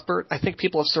Cheslor Cuthbert. I think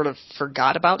people have sort of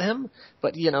forgot about him,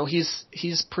 but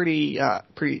he's pretty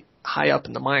high up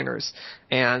in the minors,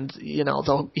 and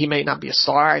though he may not be a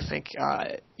star, I think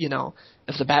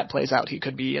if the bat plays out, he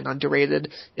could be an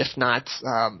underrated, if not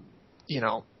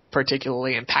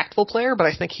particularly impactful player. But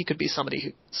I think he could be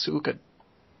somebody who could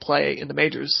play in the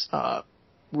majors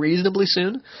reasonably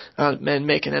soon and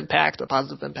make an impact, a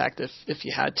positive impact if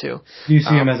you had to. Do you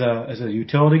see him as a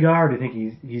utility guy, or do you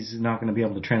think he's not going to be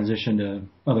able to transition to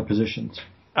other positions?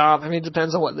 It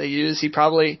depends on what they use. He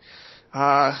probably,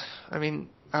 I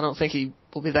don't think he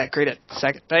will be that great at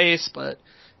second base, but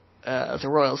the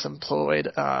Royals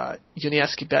employed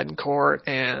Yuniesky Betancourt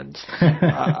and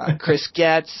Chris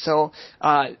Getz, so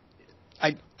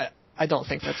I I don't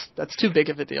think that's too big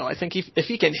of a deal. I think if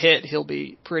he can hit, he'll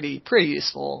be pretty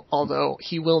useful. Although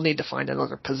he will need to find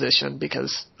another position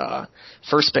because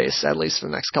first base, at least for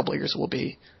the next couple of years, will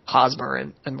be Hosmer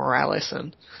and Morales,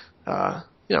 and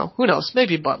who knows,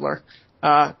 maybe Butler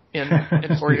in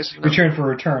 4 years from now. Return for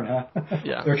return, huh?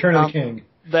 Yeah, the return of the king.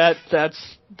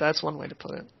 That's one way to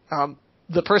put it.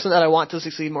 The person that I want to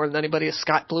succeed more than anybody is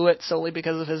Scott Blewett, solely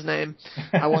because of his name.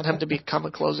 I want him to become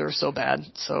a closer so bad.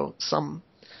 So some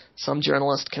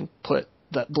journalist can put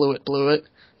that Blewett,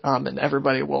 and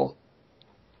everybody will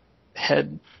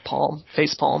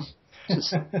face palm,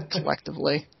 just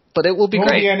collectively. But it will be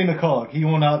great. It won't be Andy McCulloch. He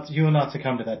will not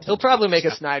succumb to that. He'll probably make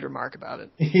a snide remark about it.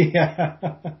 Yeah.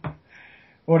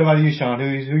 What about you, Sean?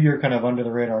 Who your kind of under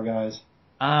the radar guys?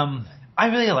 I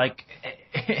really like.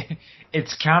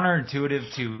 It's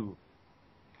counterintuitive to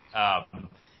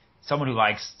someone who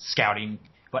likes scouting,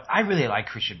 but I really like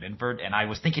Christian Binford, and I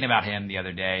was thinking about him the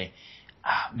other day.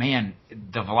 Man,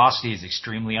 the velocity is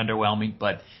extremely underwhelming,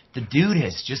 but the dude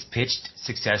has just pitched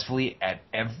successfully at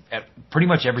pretty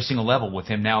much every single level with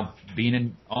him now being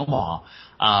in Omaha.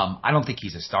 I don't think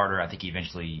he's a starter. I think he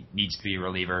eventually needs to be a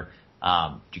reliever,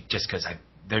 just because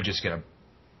they're just going to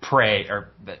prey,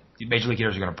 or the major league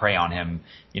hitters are going to prey on him,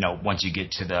 once you get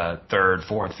to the third,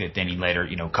 fourth, fifth inning later,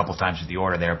 a couple times with the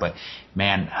order there. But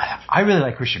man, I really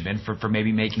like Christian Binford for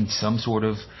maybe making some sort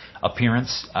of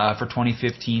appearance for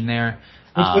 2015 there.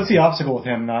 What's the obstacle with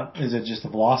him? Is it just the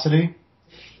velocity?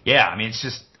 Yeah, I mean, it's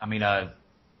just,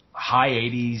 high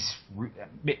 80s,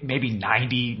 maybe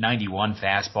 90, 91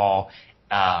 fastball.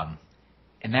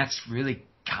 And that's really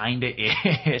kind of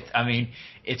it. I mean,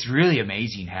 it's really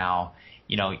amazing how,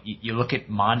 you look at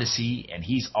Mondesi and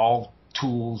he's all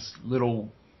tools,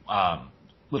 little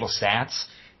stats,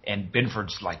 and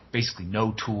Binford's like basically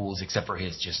no tools except for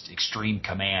his just extreme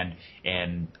command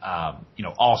and,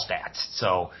 all stats.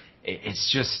 So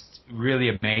it's just really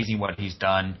amazing what he's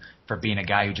done for being a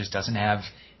guy who just doesn't have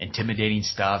intimidating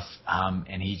stuff.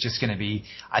 And he's just going to be,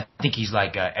 I think he's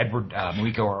like Edward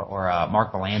Muico or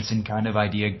Mark Melanson kind of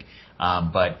idea.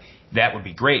 But that would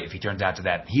be great if he turns out to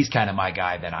that. He's kind of my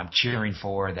guy that I'm cheering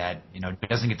for, that,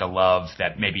 doesn't get the love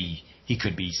that maybe he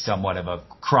could be somewhat of a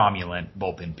cromulent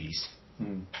bullpen piece.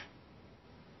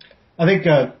 I think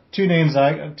two guys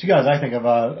I think of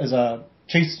is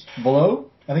Chase Below,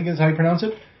 I think is how you pronounce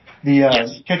it.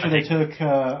 The catcher they took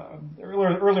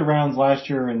early rounds last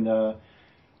year, and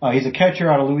he's a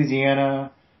catcher out of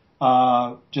Louisiana.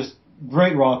 Just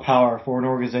great raw power for an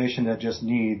organization that just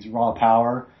needs raw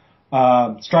power.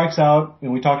 Strikes out,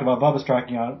 and we talked about Bubba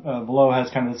striking out. Below has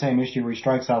kind of the same issue where he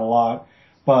strikes out a lot,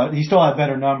 but he still had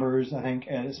better numbers, I think,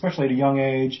 especially at a young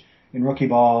age in rookie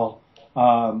ball.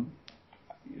 I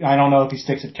don't know if he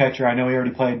sticks at catcher. I know he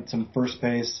already played some first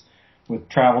base with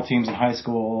travel teams in high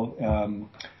school.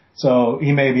 So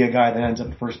he may be a guy that ends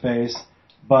up at first base,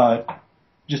 but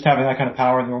just having that kind of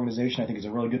power in the organization, I think, is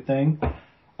a really good thing.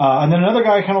 And then another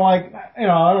guy kind of like, I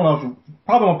don't know if it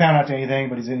probably won't pan out to anything,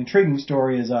 but he's an intriguing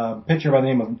story, is a pitcher by the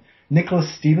name of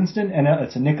Nicholas Stevenson, and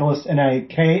it's a Nicholas,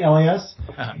 Niklas,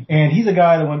 and he's a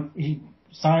guy that when he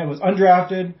was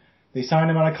undrafted, they signed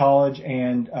him out of college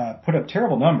and put up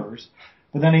terrible numbers,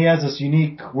 but then he has this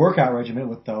unique workout regimen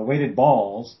with weighted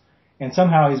balls, and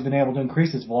somehow he's been able to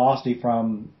increase his velocity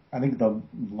from, I think, the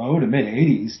low to mid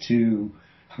 80s to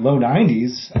low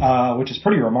 90s, which is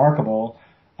pretty remarkable.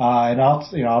 And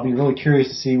I'll be really curious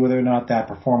to see whether or not that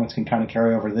performance can kind of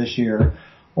carry over this year,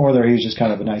 or whether he's just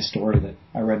kind of a nice story that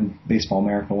I read in Baseball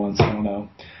America once. I don't know.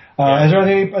 Are there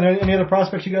any other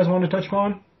prospects you guys want to touch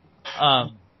upon?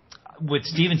 With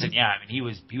Stevenson, yeah, I mean, he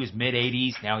was mid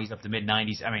 80s, now he's up to mid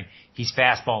 90s. I mean, he's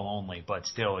fastball only, but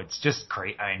still, it's just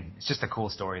great. I mean, it's just a cool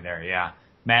story there. Yeah,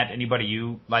 Matt, anybody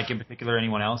you like in particular?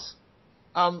 Anyone else?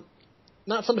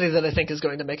 Not somebody that I think is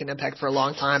going to make an impact for a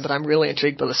long time, but I'm really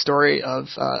intrigued by the story of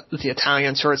the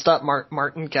Italian shortstop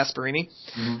Martin Gasparini.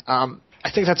 Mm-hmm.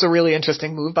 I think that's a really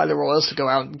interesting move by the Royals to go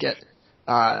out and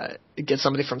get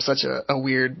somebody from such a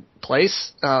weird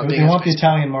place. They want the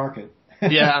Italian market.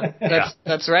 Yeah,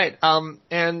 that's right.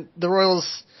 And the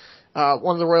Royals,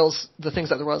 the things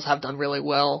that the Royals have done really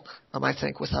well, I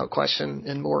think without question,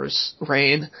 in Moore's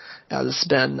reign, has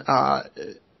been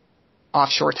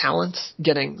offshore talent,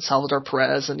 getting Salvador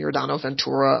Perez and Yordano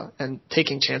Ventura and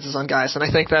taking chances on guys. And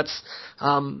I think that's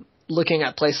looking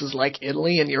at places like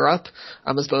Italy and Europe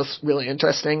is both really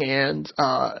interesting and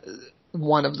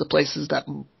one of the places that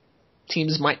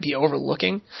teams might be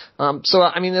overlooking. So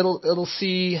I mean, it'll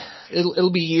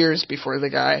be years before the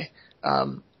guy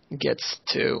gets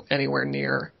to anywhere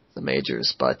near the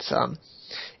majors. But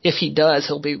if he does,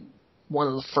 he'll be one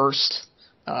of the first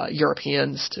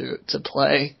Europeans to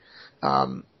play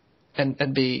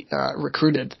and be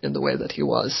recruited in the way that he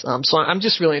was. So I'm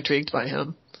just really intrigued by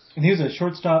him. And he was a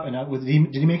shortstop, and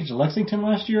did he make it to Lexington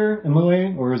last year in Low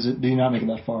A, or did he not make it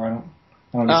that far? I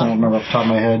don't remember off the top of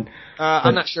my head.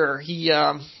 I'm not sure.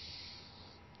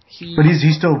 But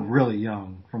he's still really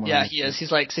young. From what he is.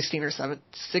 He's like 16 or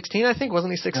 16, I think.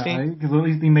 Wasn't he 16?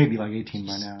 He may be like 18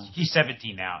 by now. He's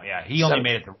 17 now. Yeah, he only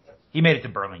made it to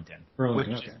Burlington.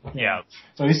 Okay. Yeah.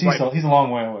 So he's a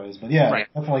long way away, but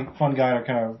definitely fun guy to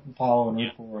kind of follow and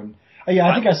root for. And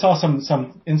I think I saw some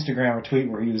Instagram or tweet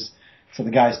where so the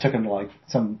guys took him to like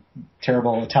some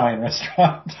terrible Italian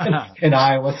restaurant in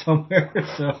Iowa somewhere.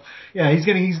 So he's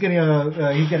getting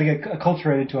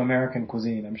acculturated to American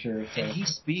cuisine, I'm sure. So. And he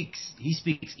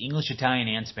speaks English, Italian,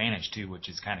 and Spanish too, which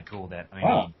is kind of cool. That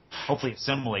he hopefully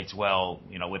assimilates well,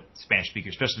 with Spanish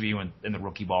speakers, especially in the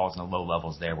rookie balls and the low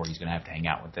levels there, where he's going to have to hang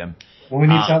out with them. Well, we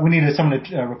need someone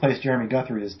to replace Jeremy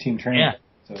Guthrie as team trainer. Yeah,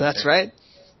 so, that's right.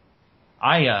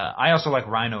 I also like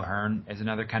Ryan O'Hearn as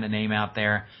another kind of name out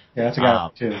there. Yeah, that's a guy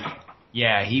too.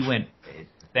 Yeah, he went. The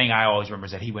thing I always remember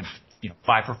is that he went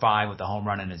 5 for 5 with a home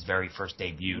run in his very first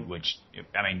debut. Which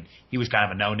he was kind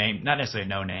of a no name, not necessarily a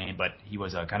no name, but he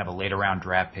was a kind of a later round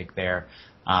draft pick there.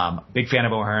 Big fan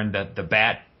of O'Hearn. The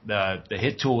bat, the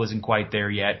hit tool isn't quite there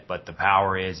yet, but the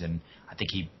power is, and I think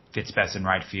he fits best in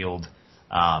right field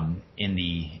in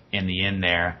the end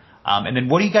there. And then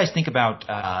what do you guys think about,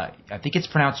 I think it's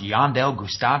pronounced Yandel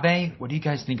Gustave. What do you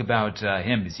guys think about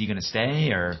him? Is he going to stay?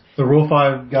 Or the Rule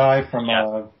 5 guy from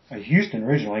Houston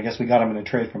originally. I guess we got him in a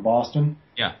trade from Boston.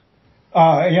 Yeah.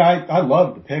 I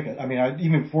love the pick.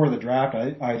 Even before the draft,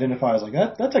 I identify as like,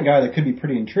 that's a guy that could be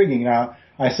pretty intriguing. Now,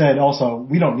 I said also,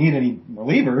 we don't need any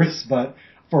relievers, but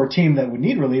for a team that would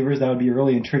need relievers, that would be a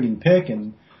really intriguing pick.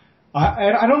 And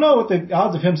I don't know what the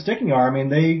odds of him sticking are.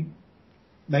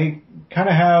 They kind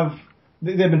of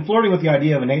they've been flirting with the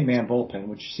idea of an 8-man bullpen,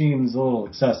 which seems a little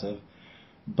excessive.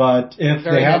 But if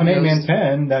they have an 8-man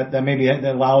pen, that maybe that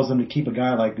allows them to keep a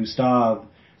guy like Gustave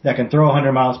that can throw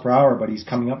 100 miles per hour, but he's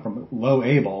coming up from low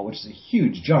A ball, which is a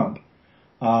huge jump.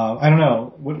 I don't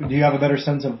know. Do you have a better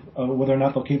sense of whether or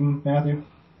not they'll keep him, Matthew?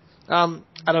 I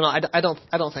don't know. I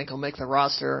don't think he'll make the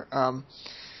roster.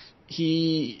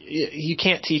 You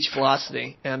can't teach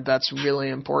velocity, and that's really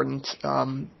important.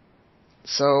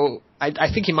 So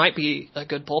I think he might be a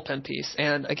good bullpen piece.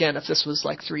 And again, if this was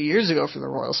like 3 years ago for the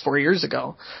Royals, 4 years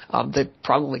ago, they'd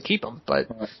probably keep him. But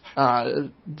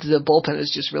the bullpen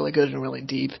is just really good and really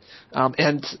deep.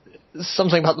 And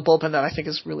something about the bullpen that I think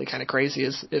is really kind of crazy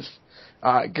is if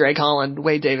Greg Holland,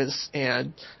 Wade Davis,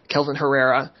 and Kelvin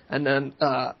Herrera, and then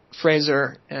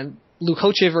Fraser and Luke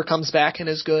Hochevar comes back and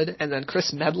is good, and then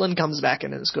Chris Medlin comes back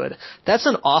and is good. That's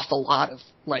an awful lot of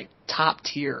like top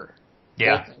tier.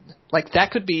 Yeah. Bullpen. Like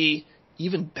that could be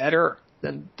even better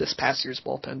than this past year's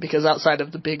bullpen because outside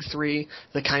of the big three,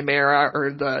 the Chimera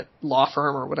or the law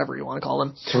firm or whatever you want to call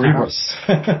them, Cerebros.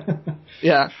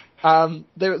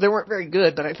 they weren't very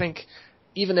good. But I think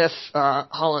even if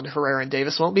Holland, Herrera, and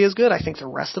Davis won't be as good, I think the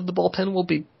rest of the bullpen will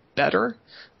be better.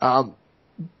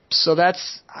 So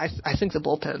I think the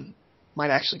bullpen might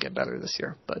actually get better this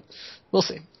year, but we'll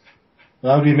see.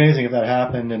 Well, that would be amazing if that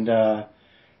happened, and.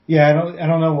 I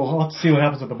don't know. We'll have to see what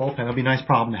happens with the bullpen. It'll be a nice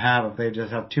problem to have if they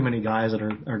just have too many guys that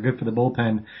are good for the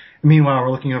bullpen. Meanwhile,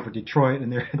 we're looking over Detroit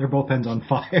and their bullpen's on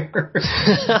fire.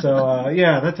 So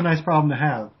that's a nice problem to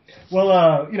have. Well,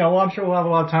 I'm sure we'll have a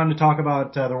lot of time to talk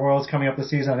about the Royals coming up this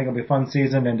season. I think it'll be a fun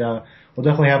season, and we'll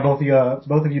definitely have both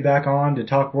of you back on to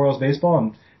talk Royals baseball.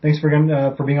 And thanks for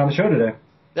being on the show today.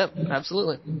 Yep,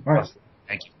 absolutely. All right.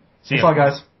 Thank you. See you,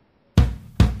 guys.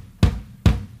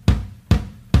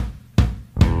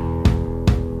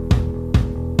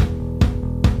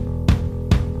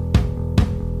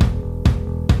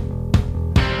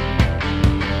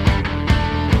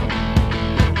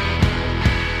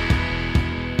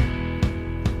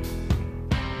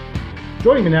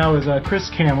 Joining me now is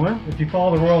Chris Kamler. If you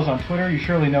follow the Royals on Twitter, you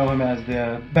surely know him as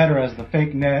the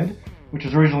fake Ned, which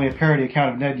was originally a parody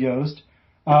account of Ned Yost.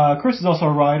 Chris is also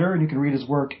a writer, and you can read his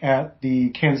work at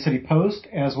the Kansas City Post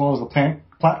as well as the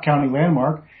Platte County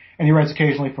Landmark, and he writes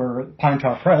occasionally for Pine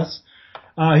Top Press.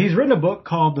 He's written a book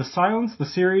called The Silence, the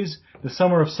series, The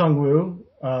Summer of Sungwoo,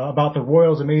 about the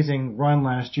Royals' amazing run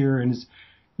last year and his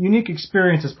unique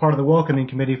experience as part of the welcoming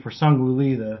committee for Sungwoo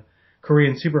Lee, the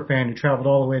Korean superfan who traveled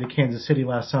all the way to Kansas City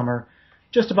last summer,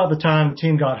 just about the time the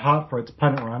team got hot for its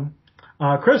pennant run.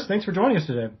 Chris, thanks for joining us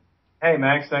today. Hey,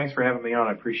 Max, thanks for having me on.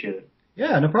 I appreciate it.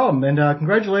 Yeah, no problem. And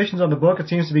congratulations on the book. It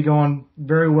seems to be going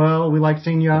very well. We like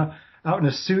seeing you out in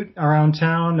a suit around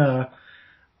town.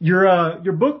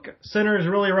 Your book centers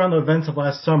really around the events of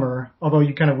last summer, although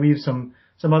you kind of weave some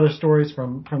some other stories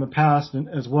from the past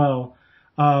as well.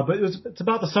 But it's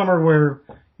about the summer where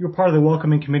you were part of the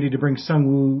welcoming committee to bring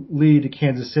Sungwoo Lee to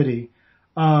Kansas City.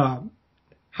 How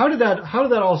did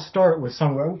that all start with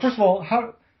Sungwoo? First of all,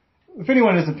 if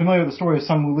anyone isn't familiar with the story of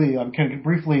Sungwoo Lee, can you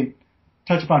briefly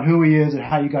touch upon who he is and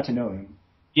how you got to know him?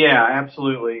 Yeah,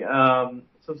 absolutely.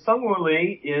 So Sungwoo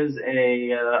Lee is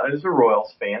a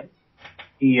Royals fan.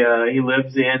 He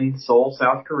lives in Seoul,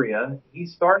 South Korea. He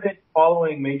started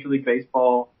following Major League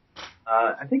Baseball,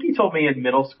 I think he told me in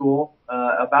middle school,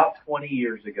 about 20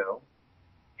 years ago.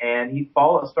 And he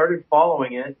started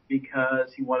following it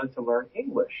because he wanted to learn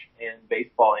English. And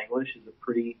baseball English is a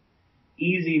pretty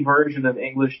easy version of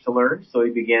English to learn. So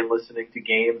he began listening to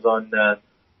games on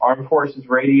Armed Forces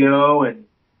Radio and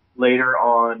later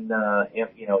on,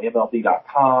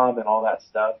 MLB.com and all that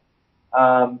stuff.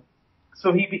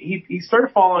 So he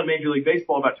started following Major League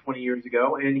Baseball about 20 years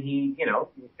ago, and he,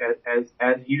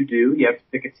 as you do, you have to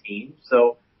pick a team.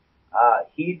 So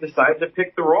he decided to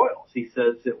pick the Royals. He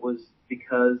says it was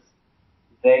because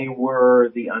they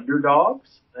were the underdogs,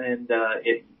 and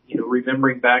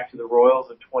remembering back to the Royals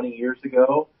of 20 years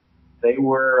ago, they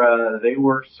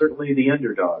were certainly the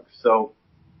underdogs. So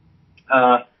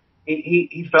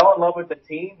he fell in love with the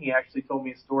team. He actually told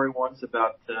me a story once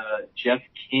about Jeff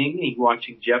King. He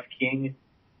watching Jeff King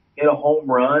hit a home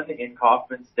run in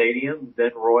Kauffman Stadium,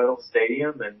 then Royal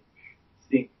Stadium, and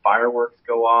seeing fireworks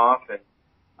go off, and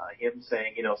him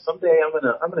saying, someday I'm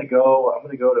gonna go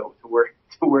to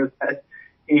where that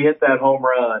he hit that home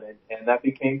run, and that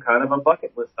became kind of a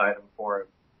bucket list item for him.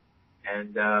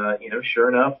 And sure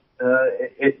enough,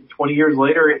 20 years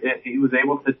later, he was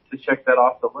able to check that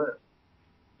off the list.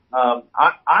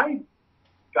 I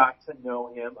got to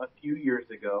know him a few years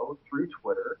ago through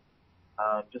Twitter,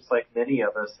 just like many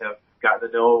of us have gotten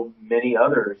to know many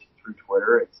others through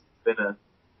Twitter.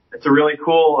 It's a really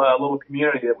cool little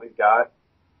community that we've got.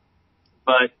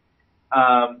 But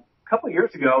a couple of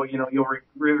years ago, you'll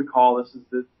recall this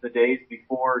is the days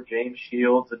before James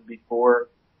Shields and before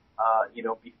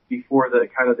before the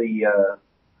kind of the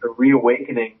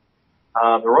reawakening.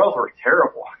 The Royals were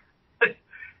terrible.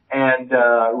 And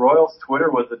Royals Twitter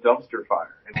was a dumpster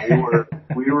fire, and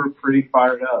we were pretty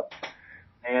fired up.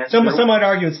 And some might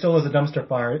argue it still is a dumpster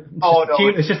fire.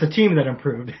 It's just the team that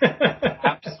improved.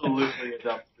 Absolutely a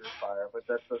dumpster fire, but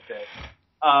that's okay.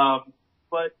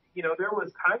 But there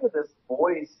was kind of this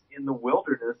voice in the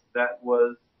wilderness that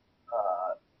was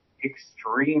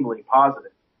extremely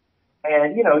positive.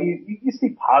 And you see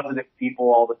positive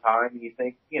people all the time, and you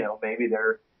think maybe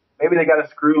they got a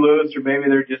screw loose, or maybe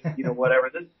they're just whatever.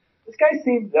 This guy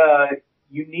seemed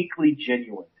uniquely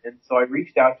genuine, and so I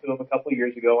reached out to him a couple of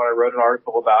years ago, and I wrote an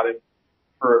article about him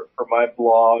for my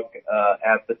blog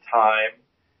at the time,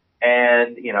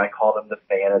 and I called him the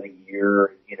fan of the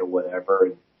year, whatever.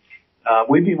 And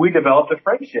we developed a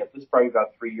friendship. This is probably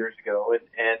about 3 years ago,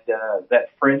 and that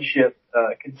friendship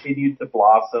continued to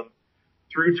blossom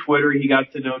through Twitter. He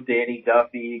got to know Danny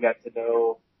Duffy, he got to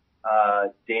know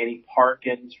Danny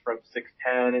Parkins from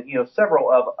 610, and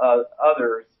several of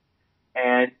others.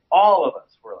 And all of us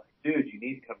were like, dude, you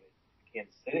need to come to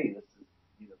Kansas City. This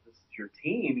is your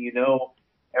team. You know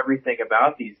everything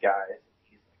about these guys. And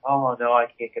he's like, oh no, I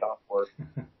can't get off work.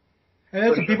 And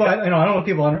that's what people, I don't know if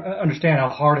people understand how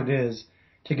hard it is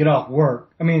to get off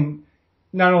work. I mean,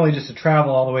 not only just to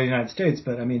travel all the way to the United States,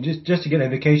 but I mean, just to get a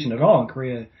vacation at all in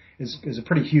Korea is a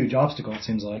pretty huge obstacle, it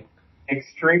seems like.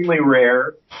 Extremely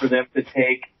rare for them to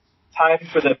take time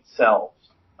for themselves.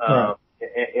 Right.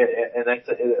 And that's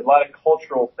a lot of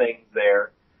cultural things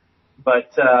there.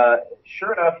 But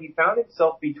sure enough, he found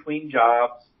himself between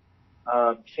jobs,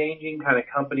 changing kind of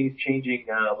companies, changing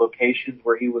locations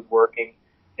where he was working.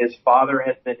 His father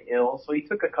had been ill, so he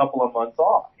took a couple of months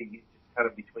off. He was just kind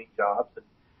of between jobs.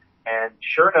 And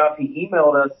sure enough, he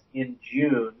emailed us in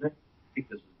June. I think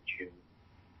this was June.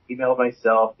 Emailed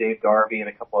myself, Dave Darby, and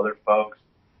a couple other folks,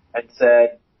 and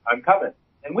said, I'm coming.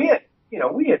 And we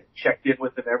had checked in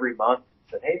with him every month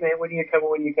and said, hey man, when are you coming?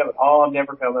 When are you coming? Oh, I'm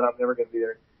never coming. I'm never going to be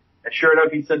there. And sure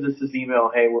enough, he sends us this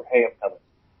email, hey, I'm coming.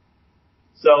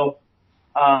 So,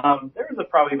 there was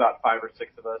probably about 5 or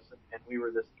 6 of us, and we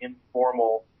were this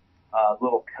informal,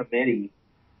 little committee.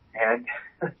 And,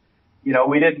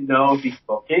 we didn't know if he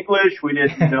spoke English. We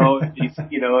didn't know if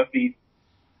he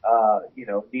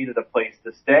needed a place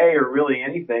to stay or really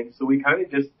anything. So we kind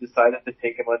of just decided to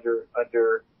take him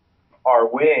under our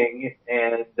wing,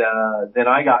 and then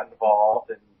I got involved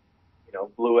and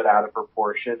blew it out of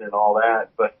proportion and all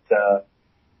that. But the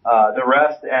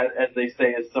rest, as they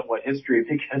say, is somewhat history,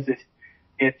 because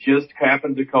it just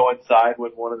happened to coincide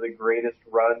with one of the greatest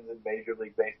runs in Major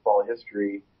League Baseball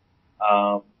history.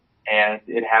 and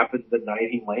it happened the night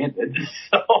he landed.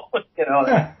 So,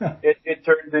 it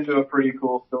turns into a pretty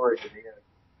cool story to the end.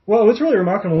 Well, what's really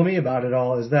remarkable to me about it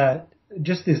all is that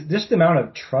just the amount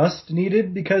of trust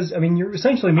needed, because, I mean, you're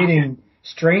essentially meeting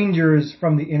strangers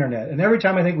from the internet. And every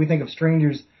time we think of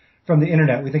strangers from the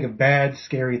internet, we think of bad,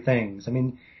 scary things. I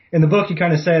mean, in the book, you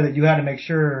kind of say that you had to make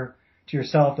sure to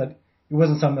yourself that it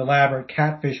wasn't some elaborate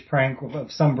catfish prank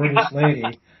of some British lady.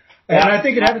 And I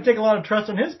think it had to take a lot of trust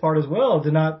on his part as well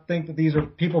to not think that these are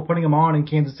people putting him on in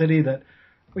Kansas City that,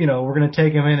 we're going to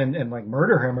take him in and like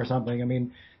murder him or something. I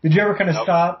mean, did you ever kind of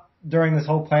stop during this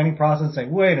whole planning process and say,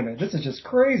 wait a minute, this is just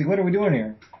crazy. What are we doing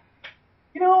here?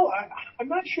 I'm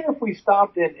not sure if we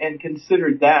stopped and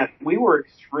considered that. We were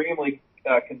extremely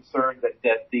concerned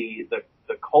that the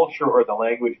culture or the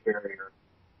language barrier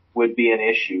would be an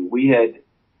issue. We had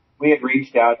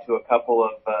reached out to a couple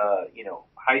of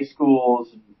high schools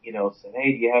and said,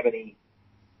 hey, do you have any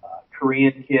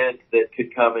Korean kids that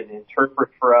could come and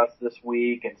interpret for us this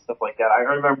week and stuff like that. I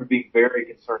remember being very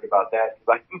concerned about that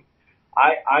because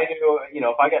I knew,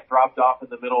 if I got dropped off in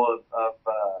the middle of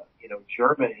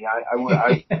Germany,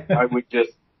 I would just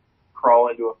crawl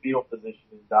into a fetal position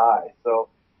and die. So,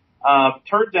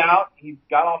 turns out he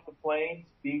got off the plane,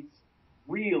 speaks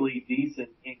really decent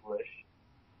English,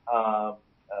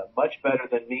 much better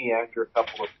than me after a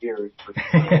couple of years.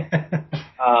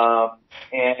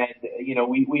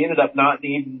 We ended up not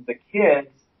needing the kids,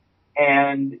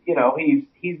 and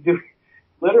he's doing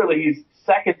literally he's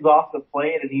seconds off the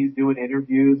plane and he's doing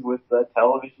interviews with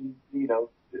television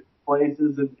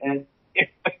places and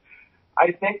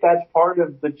I think that's part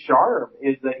of the charm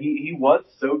is that he was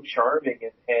so charming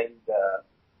and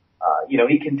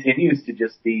he continues to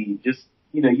just be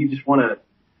you just want to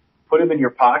put him in your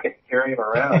pocket and carry him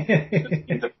around.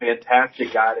 He's a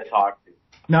fantastic guy to talk to.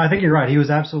 No, I think you're right. He was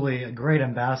absolutely a great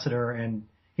ambassador, and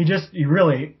he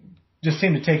really just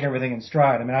seemed to take everything in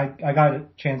stride. I mean, I got a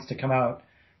chance to come out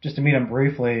just to meet him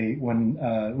briefly when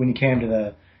he came to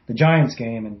the Giants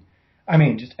game, and I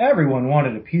mean, just everyone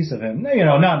wanted a piece of him.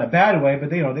 Not in a bad way, but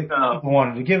people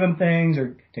wanted to give him things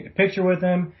or take a picture with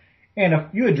him. And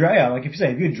if you had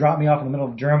if you had dropped me off in the middle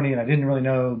of Germany and I didn't really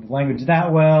know the language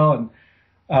that well, and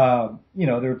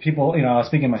there were people, I was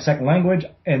speaking my second language,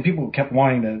 and people kept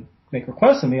wanting to make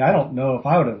requests of me. I don't know if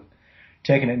I would have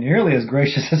taken it nearly as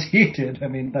gracious as he did. I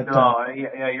mean, but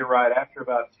you're right. After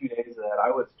about 2 days of that, I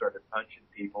would have started punching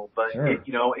people. But sure.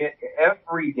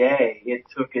 Every day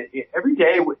every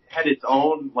day had its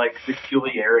own like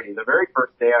peculiarity. The very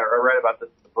first day, I read about this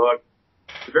in the book.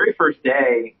 The very first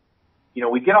day,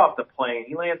 we get off the plane.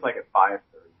 He lands like at 5:30,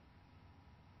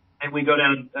 and we go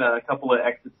down a couple of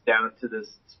exits down to this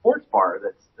sports bar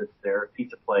that's there,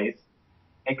 pizza place.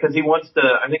 And because he wants to,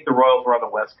 I think the Royals were on the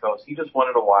West Coast. He just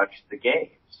wanted to watch the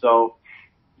game. So,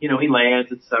 he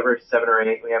lands at 7 or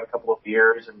 8. We have a couple of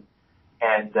beers and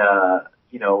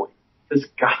this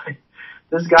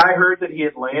guy heard that he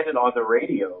had landed on the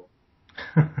radio.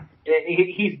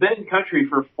 He's been in country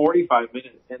for 45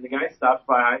 minutes, and the guy stops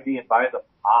behind me and buys a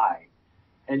pie,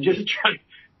 and just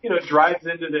drives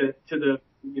into the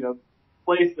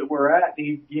place that we're at.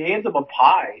 And he hands him a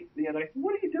pie, and I said,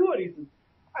 "What are you doing?" He says,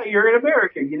 "You're in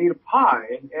America. You need a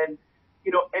pie." And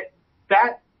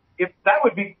that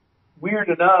would be weird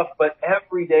enough, but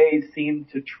every day seemed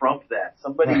to trump that.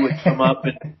 Somebody would come up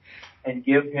and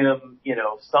give him,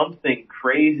 something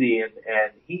crazy,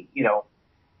 and he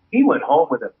went home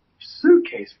with a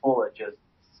suitcase full of just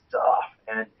stuff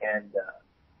and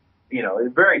a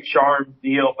very charmed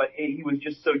deal, but he was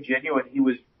just so genuine. He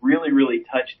was really, really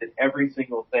touched at every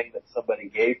single thing that somebody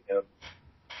gave him.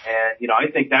 And, I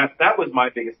think that was my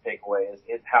biggest takeaway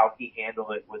is how he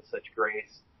handled it with such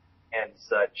grace and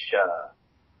such,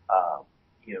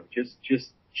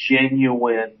 just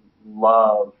genuine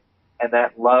love. And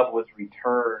that love was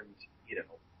returned,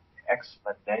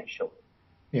 exponentially.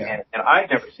 Yeah. And I've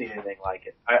never seen anything like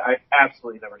it. I've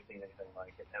absolutely never seen anything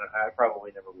like it. And I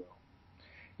probably never will.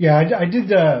 Yeah, I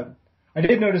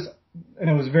did notice, and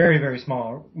it was very, very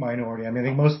small minority. I mean, I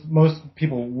think most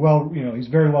people he's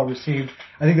very well received.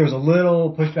 I think there was a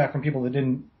little pushback from people that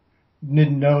didn't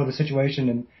know the situation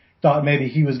and thought maybe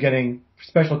he was getting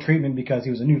special treatment because he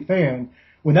was a new fan,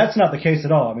 when that's not the case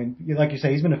at all. I mean, like you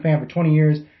say, he's been a fan for 20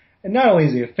 years, and not only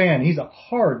is he a fan, he's a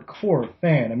hardcore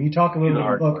fan. I mean, you talk a little bit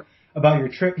in the book about your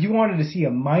trip. He wanted to see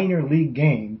a minor league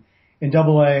game in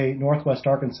AA Northwest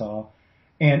Arkansas.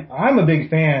 And I'm a big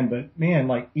fan, but man,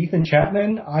 like Ethan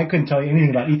Chapman, I couldn't tell you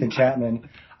anything about Ethan Chapman.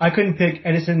 I couldn't pick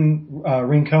Edison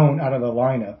Rincon out of the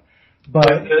lineup.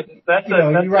 But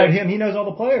you write him, he knows all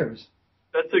the players.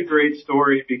 That's a great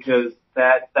story because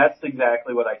that's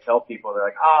exactly what I tell people. They're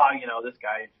like, this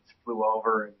guy just flew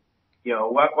over and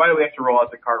why do we have to roll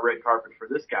out the red carpet for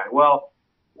this guy? Well,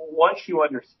 once you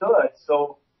understood,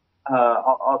 so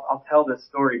I'll tell this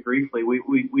story briefly.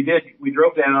 We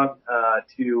drove down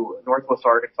to Northwest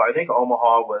Arkansas. I think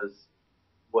Omaha was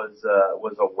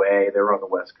away. They were on the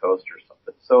West Coast or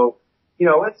something. So,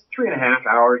 it's 3.5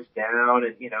 hours down,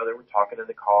 and they were talking in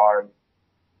the car. And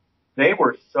they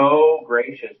were so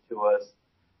gracious to us.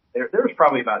 There was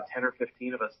probably about 10 or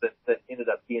 15 of us that ended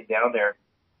up being down there.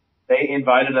 They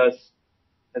invited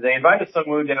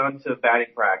Sungwoo down to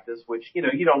batting practice, which,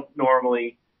 you don't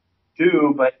normally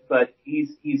do, but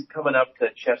he's coming up to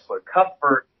Chesler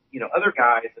Cuthbert, other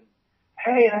guys, and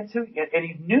hey, that's who, and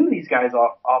he knew these guys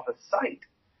off of sight.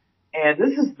 And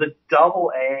this is the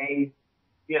Double-A,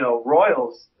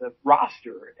 Royals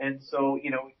roster. And so,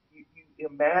 you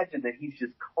imagine that he's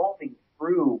just combing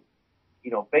through,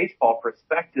 baseball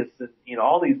prospectus and,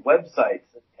 all these websites,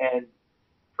 and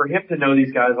for him to know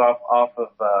these guys off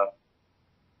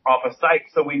of sight.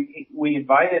 So we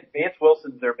invited Vance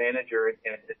Wilson's their manager,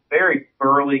 and it's very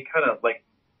burly, kind of like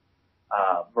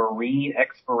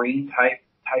ex-Marine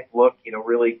type look,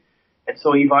 really. And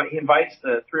so he invites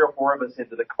the 3 or 4 of us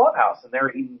into the clubhouse, and they're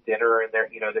eating dinner, and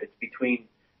it's between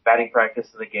batting practice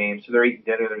and the game, so they're eating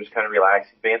dinner, they're just kind of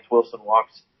relaxing. Vance Wilson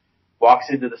walks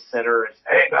into the center and says,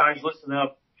 "Hey guys, listen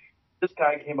up. This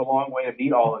guy came a long way to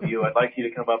meet all of you. I'd like you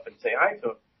to come up and say hi to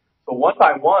him." So one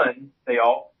by one, they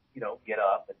all, get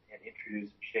up and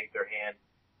introduce and shake their hand.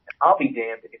 And I'll be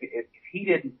damned if he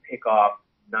didn't pick off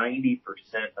 90%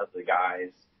 of the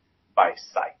guys by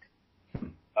sight.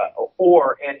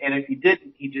 And if he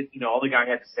didn't, he just, all the guy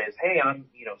had to say is, "Hey, I'm,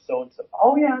 so-and-so."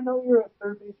 "Oh yeah, I know you're a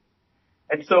third baseman."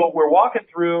 And so we're walking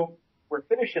through, we're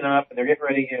finishing up, and they're getting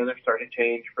ready, they're starting to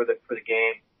change for the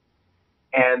game.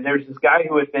 And there's this guy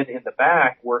who had been in the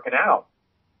back working out.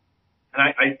 And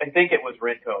I think it was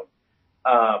Rincon.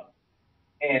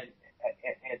 And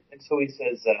so he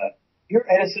says, "You're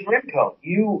Edison Rincon.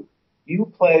 You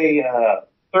play,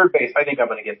 third base." I think I'm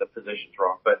going to get the positions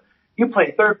wrong, but "You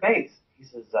play third base." He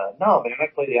says, "No, man, I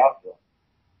play the outfield."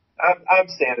 I'm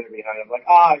standing behind him like,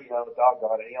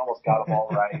 doggone it. He almost got them all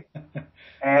right.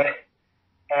 And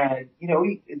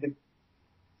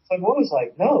Sungwoo was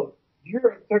like, "No, you're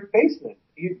a third baseman.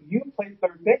 You play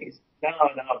third base." No,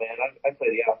 man, I play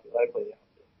the outfield. I play the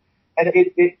outfield. And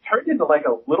it turned into like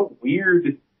a little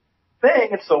weird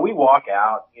thing. And so we walk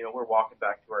out, we're walking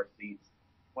back to our seats.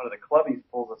 One of the clubbies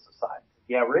pulls us aside.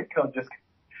 "Yeah, Rincon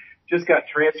just got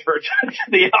transferred to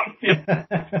the outfield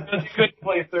because he couldn't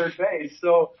play third base."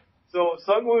 So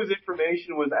Sungwoo's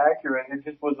information was accurate. It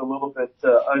just was a little bit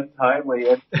untimely.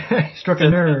 And struck a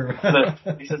nerve.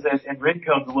 He says, and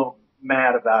Rincon's a little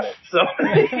mad about it. So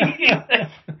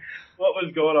what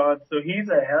was going on? So he's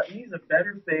a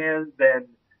better fan than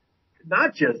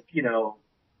not just your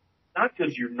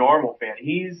normal fan.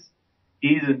 He's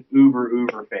an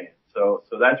uber fan. So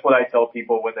that's what I tell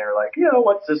people when they're like,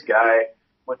 "What's this guy?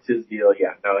 What's his deal?"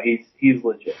 Yeah, no, he's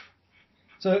legit.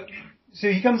 So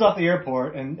he comes off the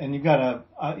airport, and you've got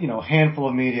a handful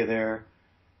of media there.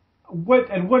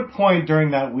 At what point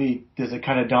during that week does it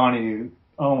kind of dawn on you,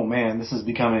 oh man, this is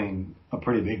becoming a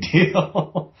pretty big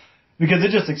deal? Because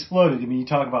it just exploded. I mean, you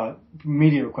talk about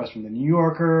media requests from the New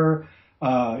Yorker.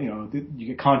 You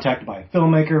get contacted by a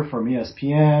filmmaker from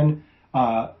ESPN.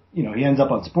 He ends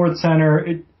up on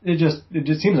SportsCenter. It just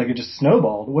seems like it just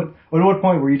snowballed. At what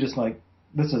point were you just like,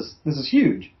 this is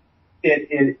huge?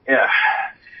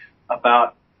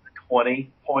 About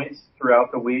 20 points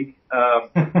throughout the week.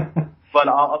 But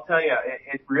I'll tell you,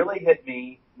 it really hit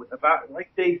me about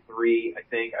like day 3, I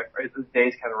think. The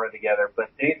days kind of run together, but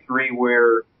day 3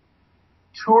 we're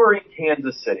touring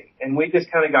Kansas City, and we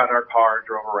just kind of got in our car and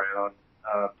drove around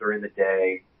during the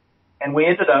day, and we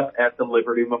ended up at the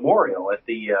Liberty Memorial at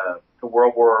the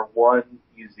World War I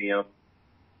Museum.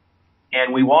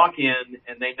 And we walk in,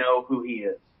 and they know who he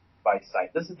is by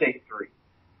sight. This is day 3.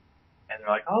 And they're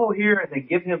like, "Oh, here," and they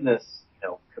give him this,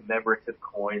 commemorative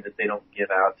coin that they don't give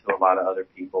out to a lot of other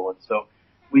people. And so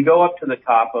we go up to the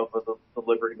top of the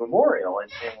Liberty Memorial.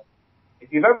 And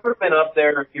if you've ever been up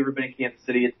there, if you've ever been in Kansas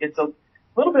City, it's a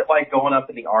little bit like going up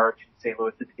in the Arch in St.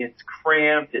 Louis. It's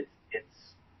cramped, it's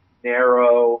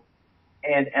narrow,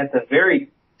 and at the very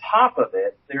top of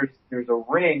it, there's a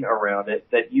ring around it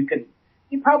that you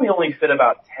probably only fit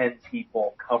about 10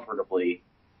 people comfortably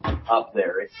up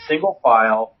there. It's single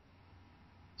file.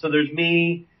 So there's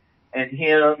me and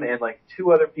him and like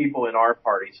 2 other people in our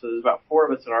party. So there's about 4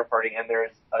 of us in our party, and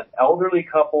there's an elderly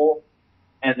couple,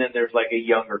 and then there's like a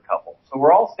younger couple. So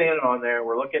we're all standing on there.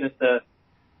 We're looking at the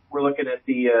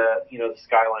the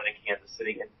skyline of Kansas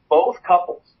City, and both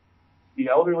couples, the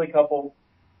elderly couple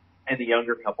and the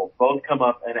younger couple both come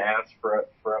up and ask for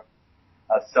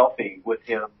a selfie with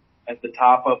him at the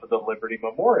top of the Liberty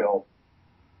Memorial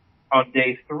on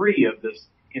day 3 of this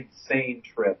insane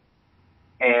trip.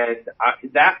 And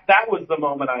that was the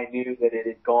moment I knew that it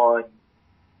had gone,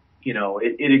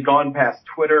 it had gone past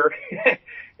Twitter.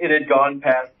 It had gone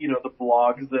past, the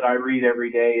blogs that I read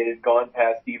every day. It had gone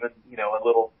past even, a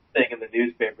little thing in the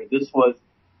newspaper. This was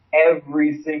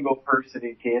every single person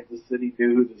in Kansas City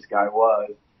knew who this guy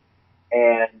was.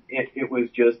 And it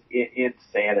was just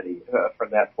insanity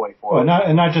from that point forward.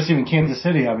 Well, not just even Kansas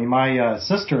City. I mean, my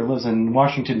sister lives in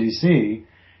Washington, D.C.,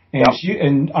 and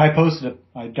yep. I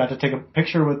got to take a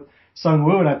picture with Sung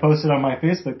Woo, and I posted on my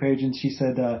Facebook page, and she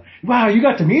said, wow, you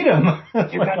got to meet him.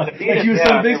 You got to meet him. He was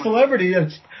some big celebrity. And I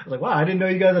was like, wow, I didn't know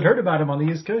you guys had heard about him on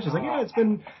the East Coast. She's like, yeah, it's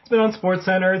been on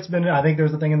SportsCenter. I think there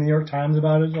was a thing in the New York Times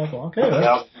about it. So I thought, okay,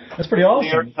 that's pretty awesome.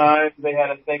 New York Times, they had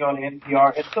a thing on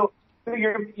NPR. And so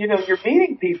you're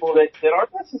meeting people that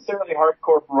aren't necessarily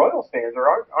hardcore Royals fans or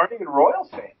aren't even Royals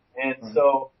fans. And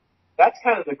so that's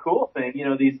kind of the cool thing.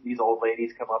 These old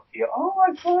ladies come up to you, oh,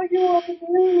 I saw you on the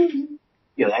news.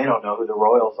 They don't know who the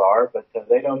Royals are, but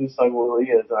they know who Sung Woo Lee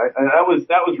is. And that was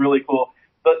really cool.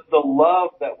 But the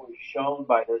love that was shown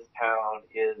by this town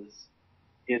is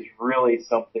really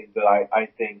something that I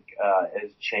think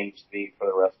has changed me for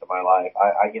the rest of my life.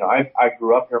 I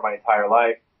grew up here my entire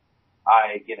life.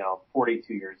 I'm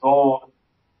 42 years old.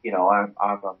 I'm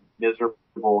a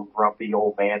miserable, grumpy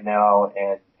old man now,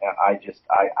 and I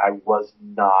was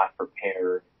not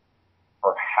prepared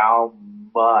for how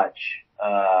much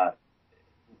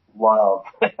love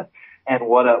and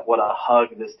what a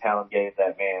hug this town gave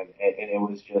that man. And it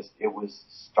was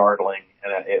startling,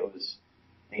 and it was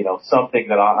something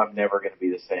that I'm never going to be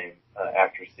the same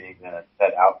after seeing that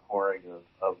outpouring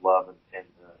of love and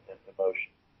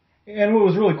emotion. And what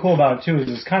was really cool about it too is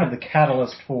it was kind of the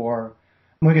catalyst for,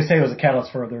 we could say it was a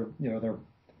catalyst for their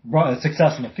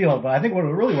success in the field, but I think what it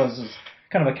really was is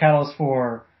kind of a catalyst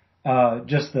for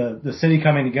just the city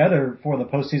coming together for the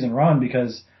postseason run,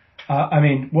 because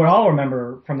what I'll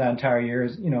remember from that entire year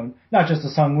is, not just the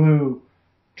Sung Woo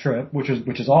trip, which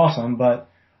is awesome, but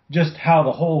just how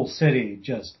the whole city,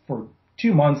 just for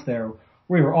 2 months there,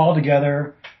 we were all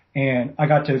together, and I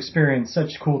got to experience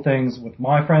such cool things with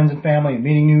my friends and family, and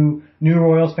meeting new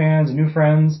Royals fans and new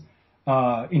friends,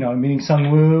 meeting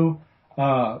Sung Woo.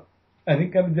 I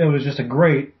think that was just a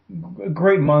great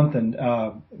month and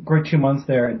great 2 months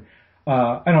there. And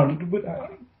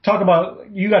talk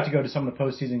about, you got to go to some of the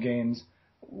postseason games.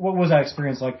 What was that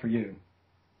experience like for you?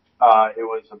 It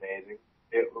was amazing.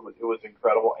 It was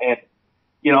incredible. And,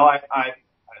 I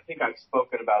think I've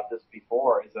spoken about this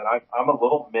before, is that I'm a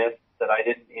little miffed that I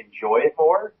didn't enjoy it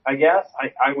more, I guess.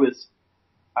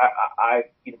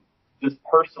 Just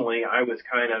personally, I was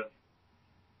kind of,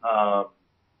 I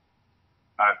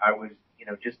was,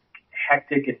 just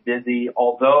hectic and busy,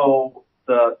 although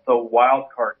the wild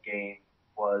card game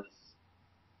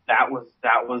that was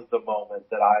the moment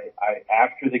that I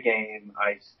after the game,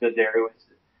 I stood there. It was,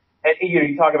 and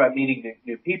you talk about meeting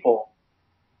new people,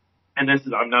 and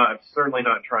I'm certainly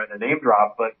not trying to name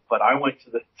drop, but I went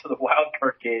to the wild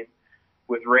card game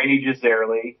with Rainey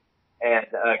Gisserli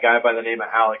and a guy by the name of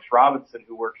Alex Robinson,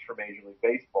 who works for Major League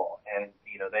Baseball. And,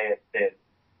 they had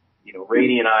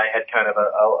Rainey and I had kind of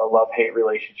a love-hate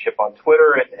relationship on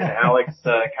Twitter, and Alex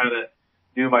kind of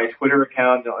knew my Twitter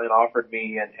account and offered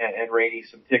me and Rainey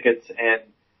some tickets, and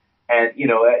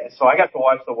so I got to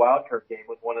watch the wild card game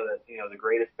with one of the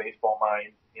greatest baseball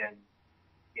minds in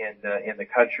the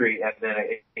country, and then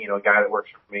a guy that works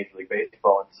for Major League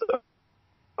Baseball. And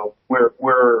so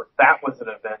we're that was an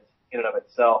event in and of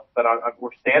itself, but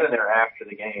we're standing there after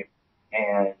the game,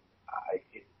 and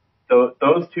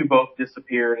those two both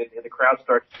disappeared, and the crowd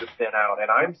starts to thin out, and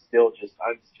I'm just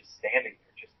standing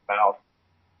there, just mouth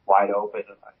wide open.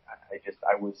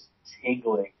 I was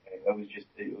tingling. It was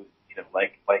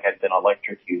like I'd been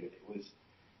electrocuted.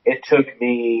 It took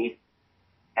me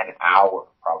an hour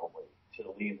probably to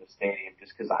leave the stadium,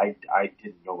 just because I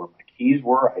didn't know where my keys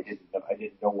were. I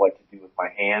didn't know what to do with my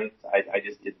hands. I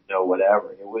just didn't know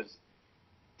whatever. It was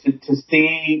to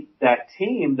see that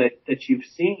team that you've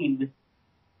seen.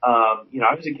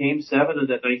 I was in Game 7 of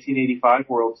that 1985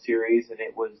 World Series, and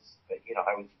it was,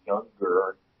 I was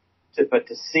younger. But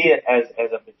to see it as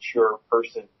a mature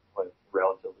person, a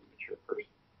relatively mature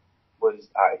person, was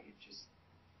just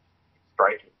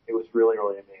striking. It was really,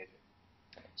 really amazing.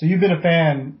 So you've been a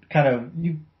fan,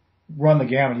 you run the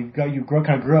gamut. You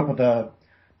grew up with the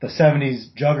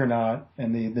 70s juggernaut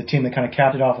and the team that kind of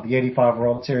capped it off with the 85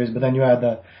 World Series, but then you had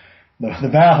the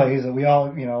valleys that we all,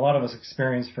 a lot of us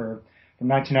experienced for from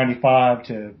 1995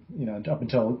 to, up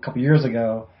until a couple years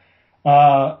ago.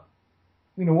 First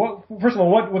of all,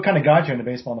 what kind of got you into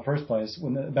baseball in the first place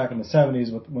back in the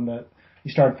 70s when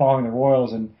you started following the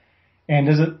Royals, and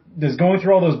does going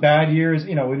through all those bad years,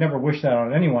 we never wish that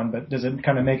on anyone, but does it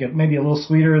kind of make it maybe a little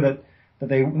sweeter that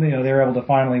they were able to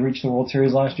finally reach the World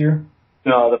Series last year?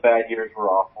 No, the bad years were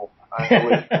awful.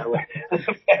 The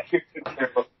bad years were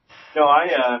terrible. No,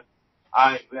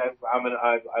 I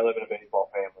live in a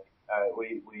baseball family.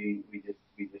 We just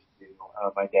do.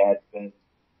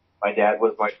 My dad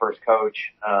was my first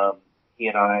coach. He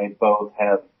and I both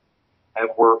have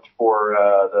worked for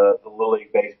the Little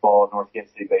League Baseball, North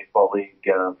Kansas City Baseball League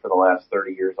for the last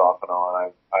 30 years off and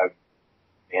on. I've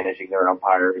managing their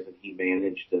umpires, and he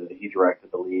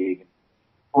directed the league.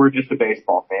 We're just a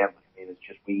baseball family. I mean, it's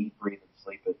just we eat, breathe, and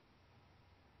sleep it.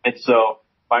 And so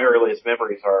my earliest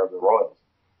memories are of the Royals.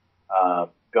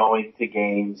 Going to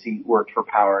games. He worked for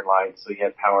Power and Light, so he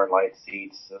had Power and Light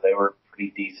seats, so they were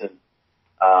pretty decent.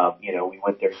 We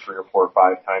went there 3 or 4 or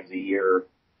 5 times a year,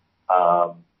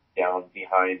 down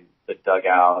behind the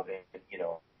dugout and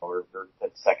or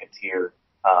that second tier,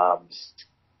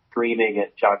 screaming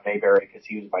at John Mayberry because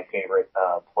he was my favorite,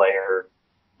 player.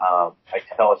 I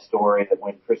tell a story that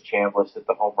when Chris Chambliss hit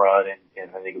the home run in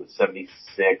I think it was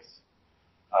 76,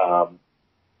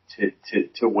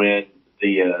 to win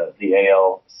the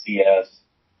ALCS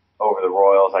over the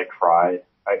Royals, I cried.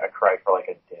 I cried for like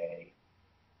a day.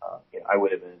 I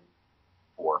would have been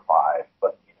 4 or 5,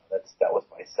 but that was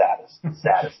my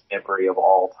saddest memory of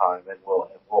all time, and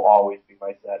will always be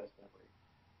my saddest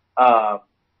memory.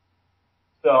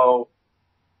 So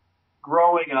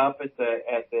growing up at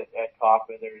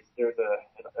Kauffman, there's a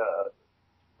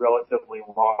relatively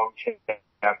long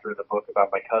chapter in the book about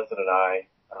my cousin and I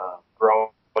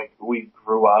we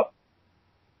grew up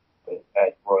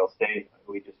at Royal Stadium.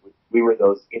 We were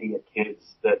those idiot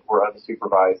kids that were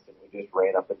unsupervised, and we just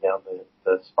ran up and down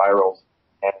the spirals,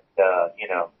 and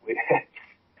we'd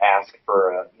ask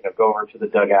for go over to the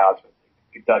dugouts,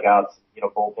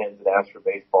 bullpens, and ask for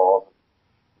baseballs.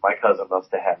 My cousin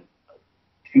must have had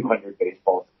 200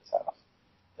 baseballs in his house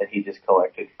that he just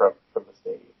collected from the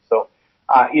stadium. So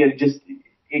I've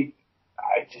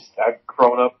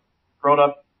grown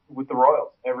up with the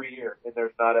Royals every year, and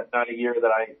there's not a year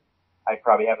that I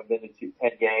probably haven't been to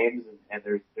 10 games, and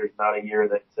there's not a year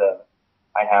that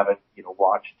I haven't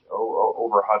watched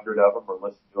over 100 of them or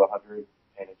listened to 100,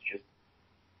 and it's just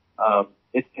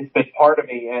it's been part of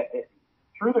me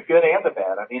through the good and the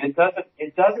bad. I mean,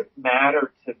 it doesn't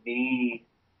matter to me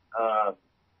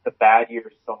the bad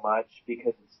years so much,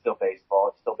 because it's still baseball.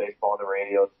 It's still baseball on the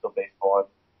radio. It's still baseball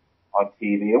on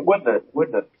TV. It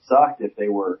wouldn't have sucked if they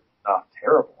were not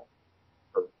terrible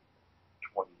for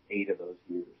 28 of those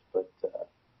years. But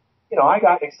I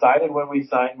got excited when we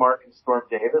signed Marcus Storm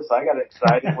Davis. I got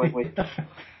excited when we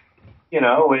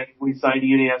when we signed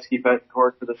Yuniesky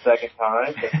Betancourt for the second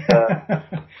time. But,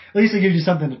 at least it gives you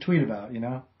something to tweet about,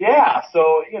 Yeah,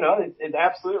 so it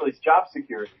absolutely, it's job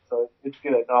security, so it's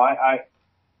good. No,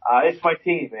 it's my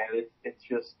team, man. It's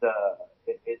just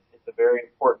it's a very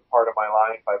important part of my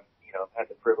life. I've had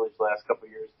the privilege the last couple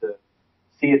of years to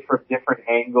see it from different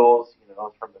angles,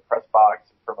 from the press box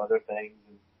and from other things,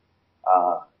 and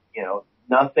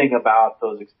nothing about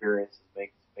those experiences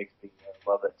makes me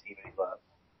love that team any less.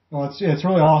 Well, it's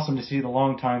really awesome to see the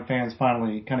longtime fans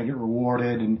finally kind of get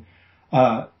rewarded, and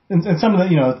some of the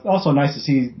it's also nice to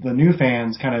see the new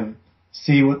fans kind of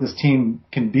see what this team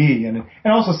can be, and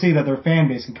also see that their fan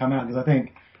base can come out, because I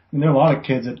think there are a lot of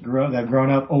kids that have grown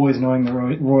up always knowing the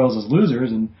Royals as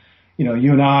losers, and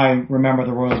you and I remember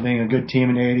the Royals being a good team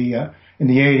in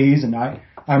the 80s, and I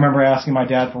remember asking my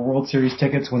dad for World Series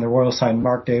tickets when the Royals signed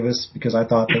Mark Davis, because I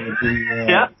thought they would be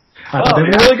I thought they were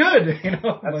really good,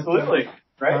 Absolutely.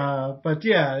 Right. But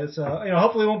yeah, it's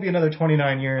hopefully it won't be another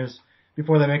 29 years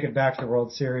before they make it back to the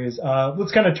World Series.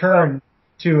 Let's kind of turn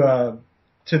to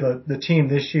the team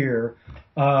this year.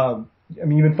 You've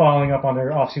been following up on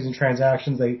their off-season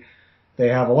transactions. They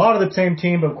have a lot of the same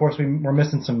team, but of course we're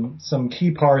missing some key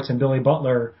parts in Billy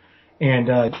Butler and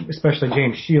especially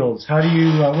James Shields. How do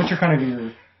you what's your kind of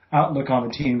your outlook on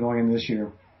the team going into this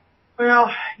year? Well,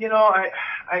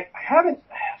 I haven't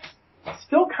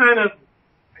still kind of.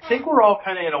 I think we're all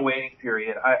kind of in a waiting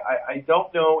period. I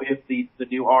don't know if the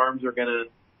new arms are going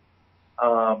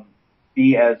to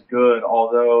be as good,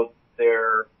 although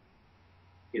they're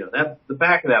that the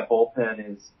back of that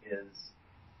bullpen is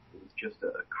just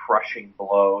a crushing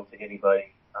blow to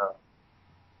anybody.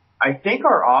 I think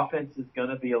our offense is going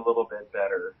to be a little bit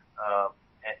better,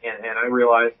 and I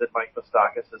realize that Mike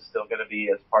Moustakas is still going to be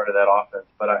as part of that offense,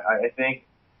 but I think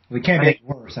We can't get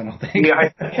worse, I don't think. Yeah, I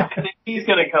think he's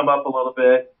going to come up a little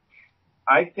bit.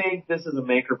 I think this is a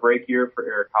make or break year for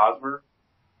Eric Hosmer.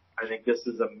 I think this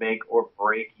is a make or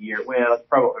break year. Well, it's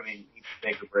probably,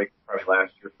 make or break probably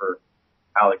last year for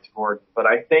Alex Gordon. But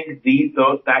I think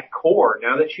that core,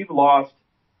 now that you've lost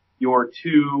your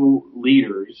two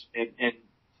leaders, and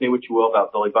say what you will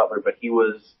about Billy Butler, but he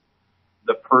was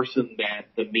the person that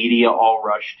the media all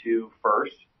rushed to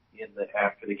first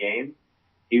after the game.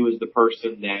 He was the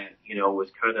person that, was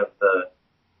kind of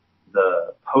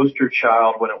the poster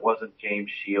child when it wasn't James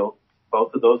Shields.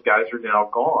 Both of those guys are now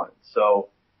gone. So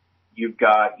you've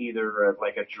got either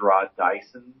like a Gerard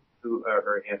Dyson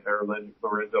or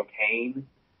Lorenzo Cain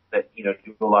that,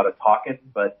 do a lot of talking,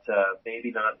 but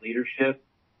maybe not leadership.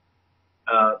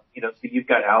 So you've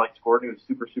got Alex Gordon, who's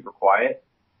super, super quiet,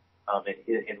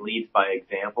 and leads by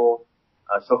example.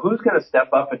 So who's going to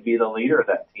step up and be the leader of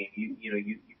that team?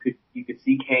 You could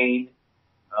see Cain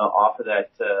off of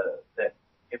that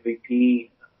MVP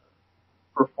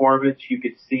performance. You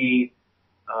could see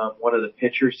one of the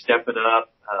pitchers stepping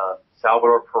up.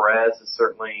 Salvador Perez is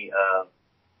certainly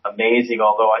amazing,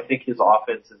 although I think his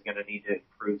offense is going to need to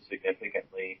improve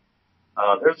significantly.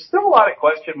 There's still a lot of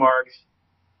question marks.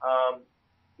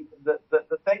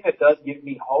 The thing that does give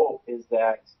me hope is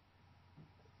that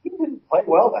he didn't play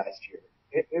well last year.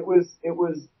 It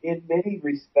was in many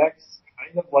respects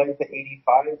kind of like the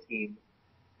 '85 team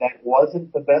that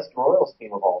wasn't the best Royals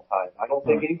team of all time. I don't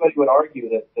think anybody would argue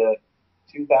that the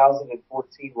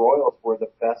 2014 Royals were the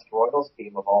best Royals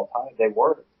team of all time. They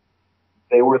weren't.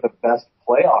 They were the best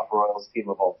playoff Royals team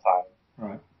of all time.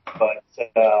 Right. But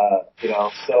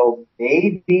so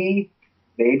maybe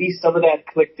some of that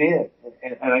clicked in,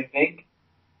 and I think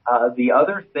the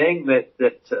other thing that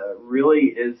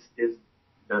really is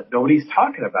nobody's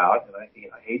talking about, and I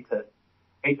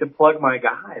hate to plug my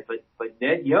guy, but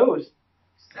Ned Yost,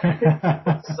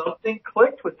 something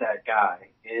clicked with that guy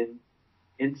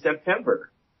in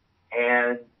September,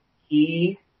 and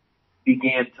he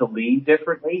began to lead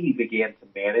differently. He began to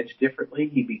manage differently.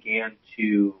 He began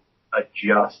to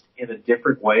adjust in a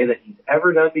different way than he's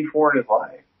ever done before in his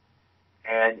life.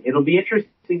 And it'll be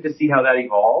interesting to see how that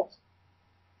evolves.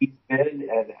 He's been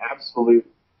an absolute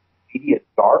media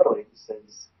darling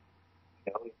since,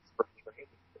 spring training.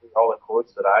 All the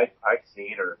quotes that I've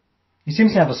seen are. He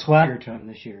seems to have a swagger to him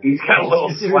this year. He's got a little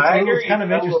swagger. It's kind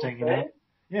of interesting,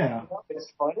 Yeah.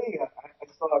 It's funny. I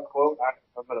saw a quote.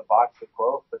 I'm going to box the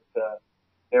quote, but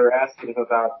they were asking him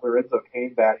about Lorenzo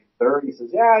Cain batting third. He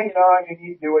says, you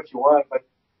can do what you want, but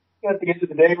at the end of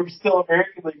the day, we're still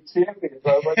American League champions. I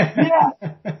was like, yeah,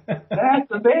 that's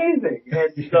amazing.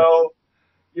 And so,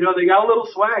 they got a little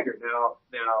swagger. Now,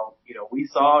 we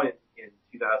saw in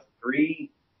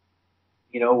 2003,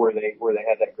 where they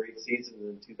had that great season, and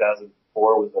in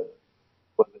 2004 was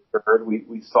the third.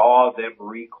 We saw them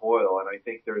recoil, and I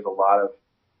think there's a lot of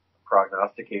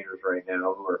prognosticators right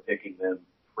now who are picking them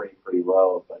pretty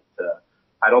low. But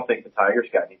I don't think the Tigers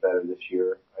got any better this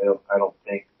year. I don't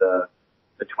think the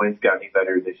Twins got any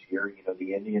better this year.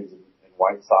 The Indians and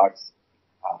White Sox,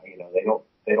 they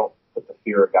don't put the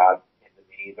fear of God into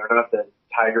me. They're not the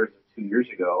Tigers of 2 years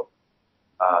ago.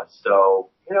 So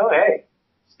hey,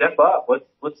 step up.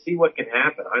 Let's see what can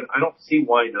happen. I don't see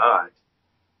why not.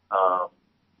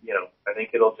 I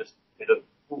think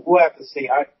we'll have to see.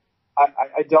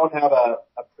 I don't have a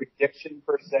prediction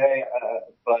per se,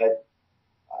 but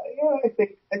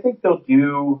I think they'll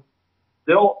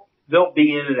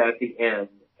be in it at the end.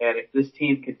 And if this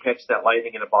team could catch that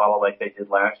lightning in a bottle like they did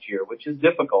last year, which is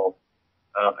difficult,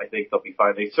 I think they'll be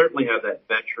fine. They certainly have that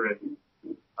veteran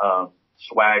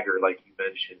swagger, like you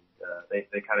mentioned.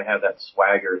 They kind of have that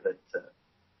swagger that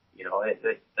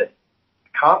that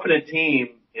confident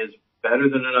team is better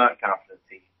than a not confident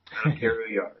team. I don't care who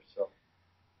you are. So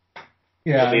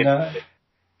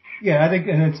I think,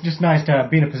 and it's just nice to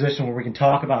be in a position where we can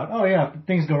talk about, if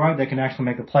things go right, they can actually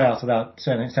make the playoffs without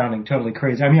sounding totally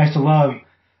crazy. I used to love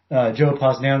Joe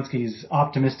Posnanski's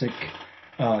optimistic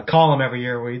column every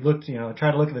year where he looked,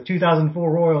 try to look at the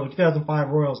 2004 Royals, 2005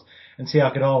 Royals, and see how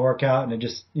it could all work out, and it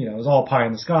just, it was all pie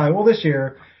in the sky. Well, this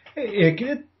year, I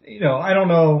don't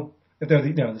know if they're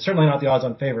certainly not the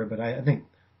odds-on favorite, but I think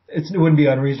it wouldn't be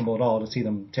unreasonable at all to see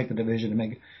them take the division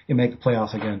and make the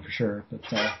playoffs again for sure. But,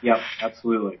 yep,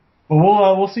 absolutely.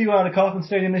 Well, we'll see you out at Kauffman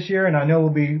Stadium this year, and I know we'll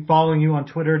be following you on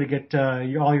Twitter to get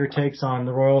all your takes on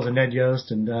the Royals and Ned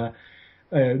Yost, and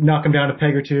knock him down a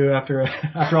peg or two after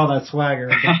all that swagger.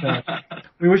 But,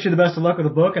 we wish you the best of luck with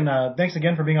the book, and thanks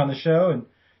again for being on the show. And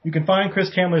you can find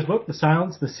Chris Kamler's book, The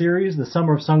Silence, the Series, The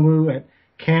Summer of Sungwoo, at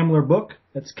Kamler Book.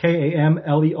 That's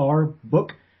KAMLER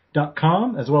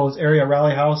book.com, as well as Area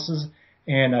Rally Houses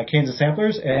and Kansas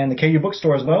Samplers and the KU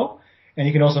Bookstore as well. And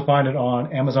you can also find it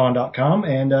on Amazon.com.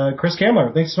 And Chris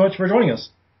Kamler, thanks so much for joining us.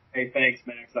 Hey, thanks,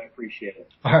 Max. I appreciate it.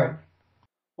 All right.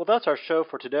 Well, that's our show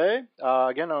for today.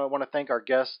 Again, I want to thank our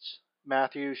guests,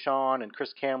 Matthew, Sean, and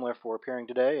Chris Kamler for appearing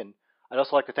today. And I'd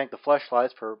also like to thank the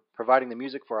Fleshlights for providing the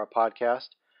music for our podcast.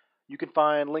 You can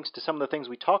find links to some of the things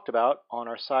we talked about on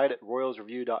our site at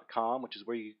royalsreview.com, which is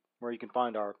where you can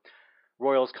find our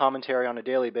Royals commentary on a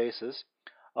daily basis.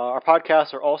 Our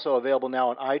podcasts are also available now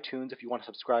on iTunes if you want to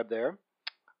subscribe there.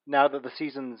 Now that the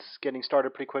season's getting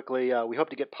started pretty quickly, we hope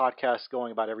to get podcasts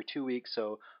going about every 2 weeks,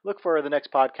 so look for the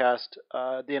next podcast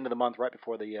at the end of the month, right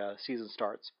before the season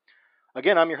starts.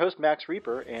 Again, I'm your host, Max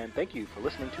Reaper, and thank you for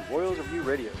listening to Royals Review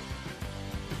Radio.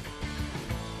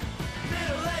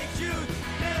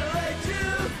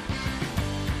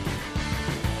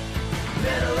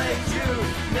 Middle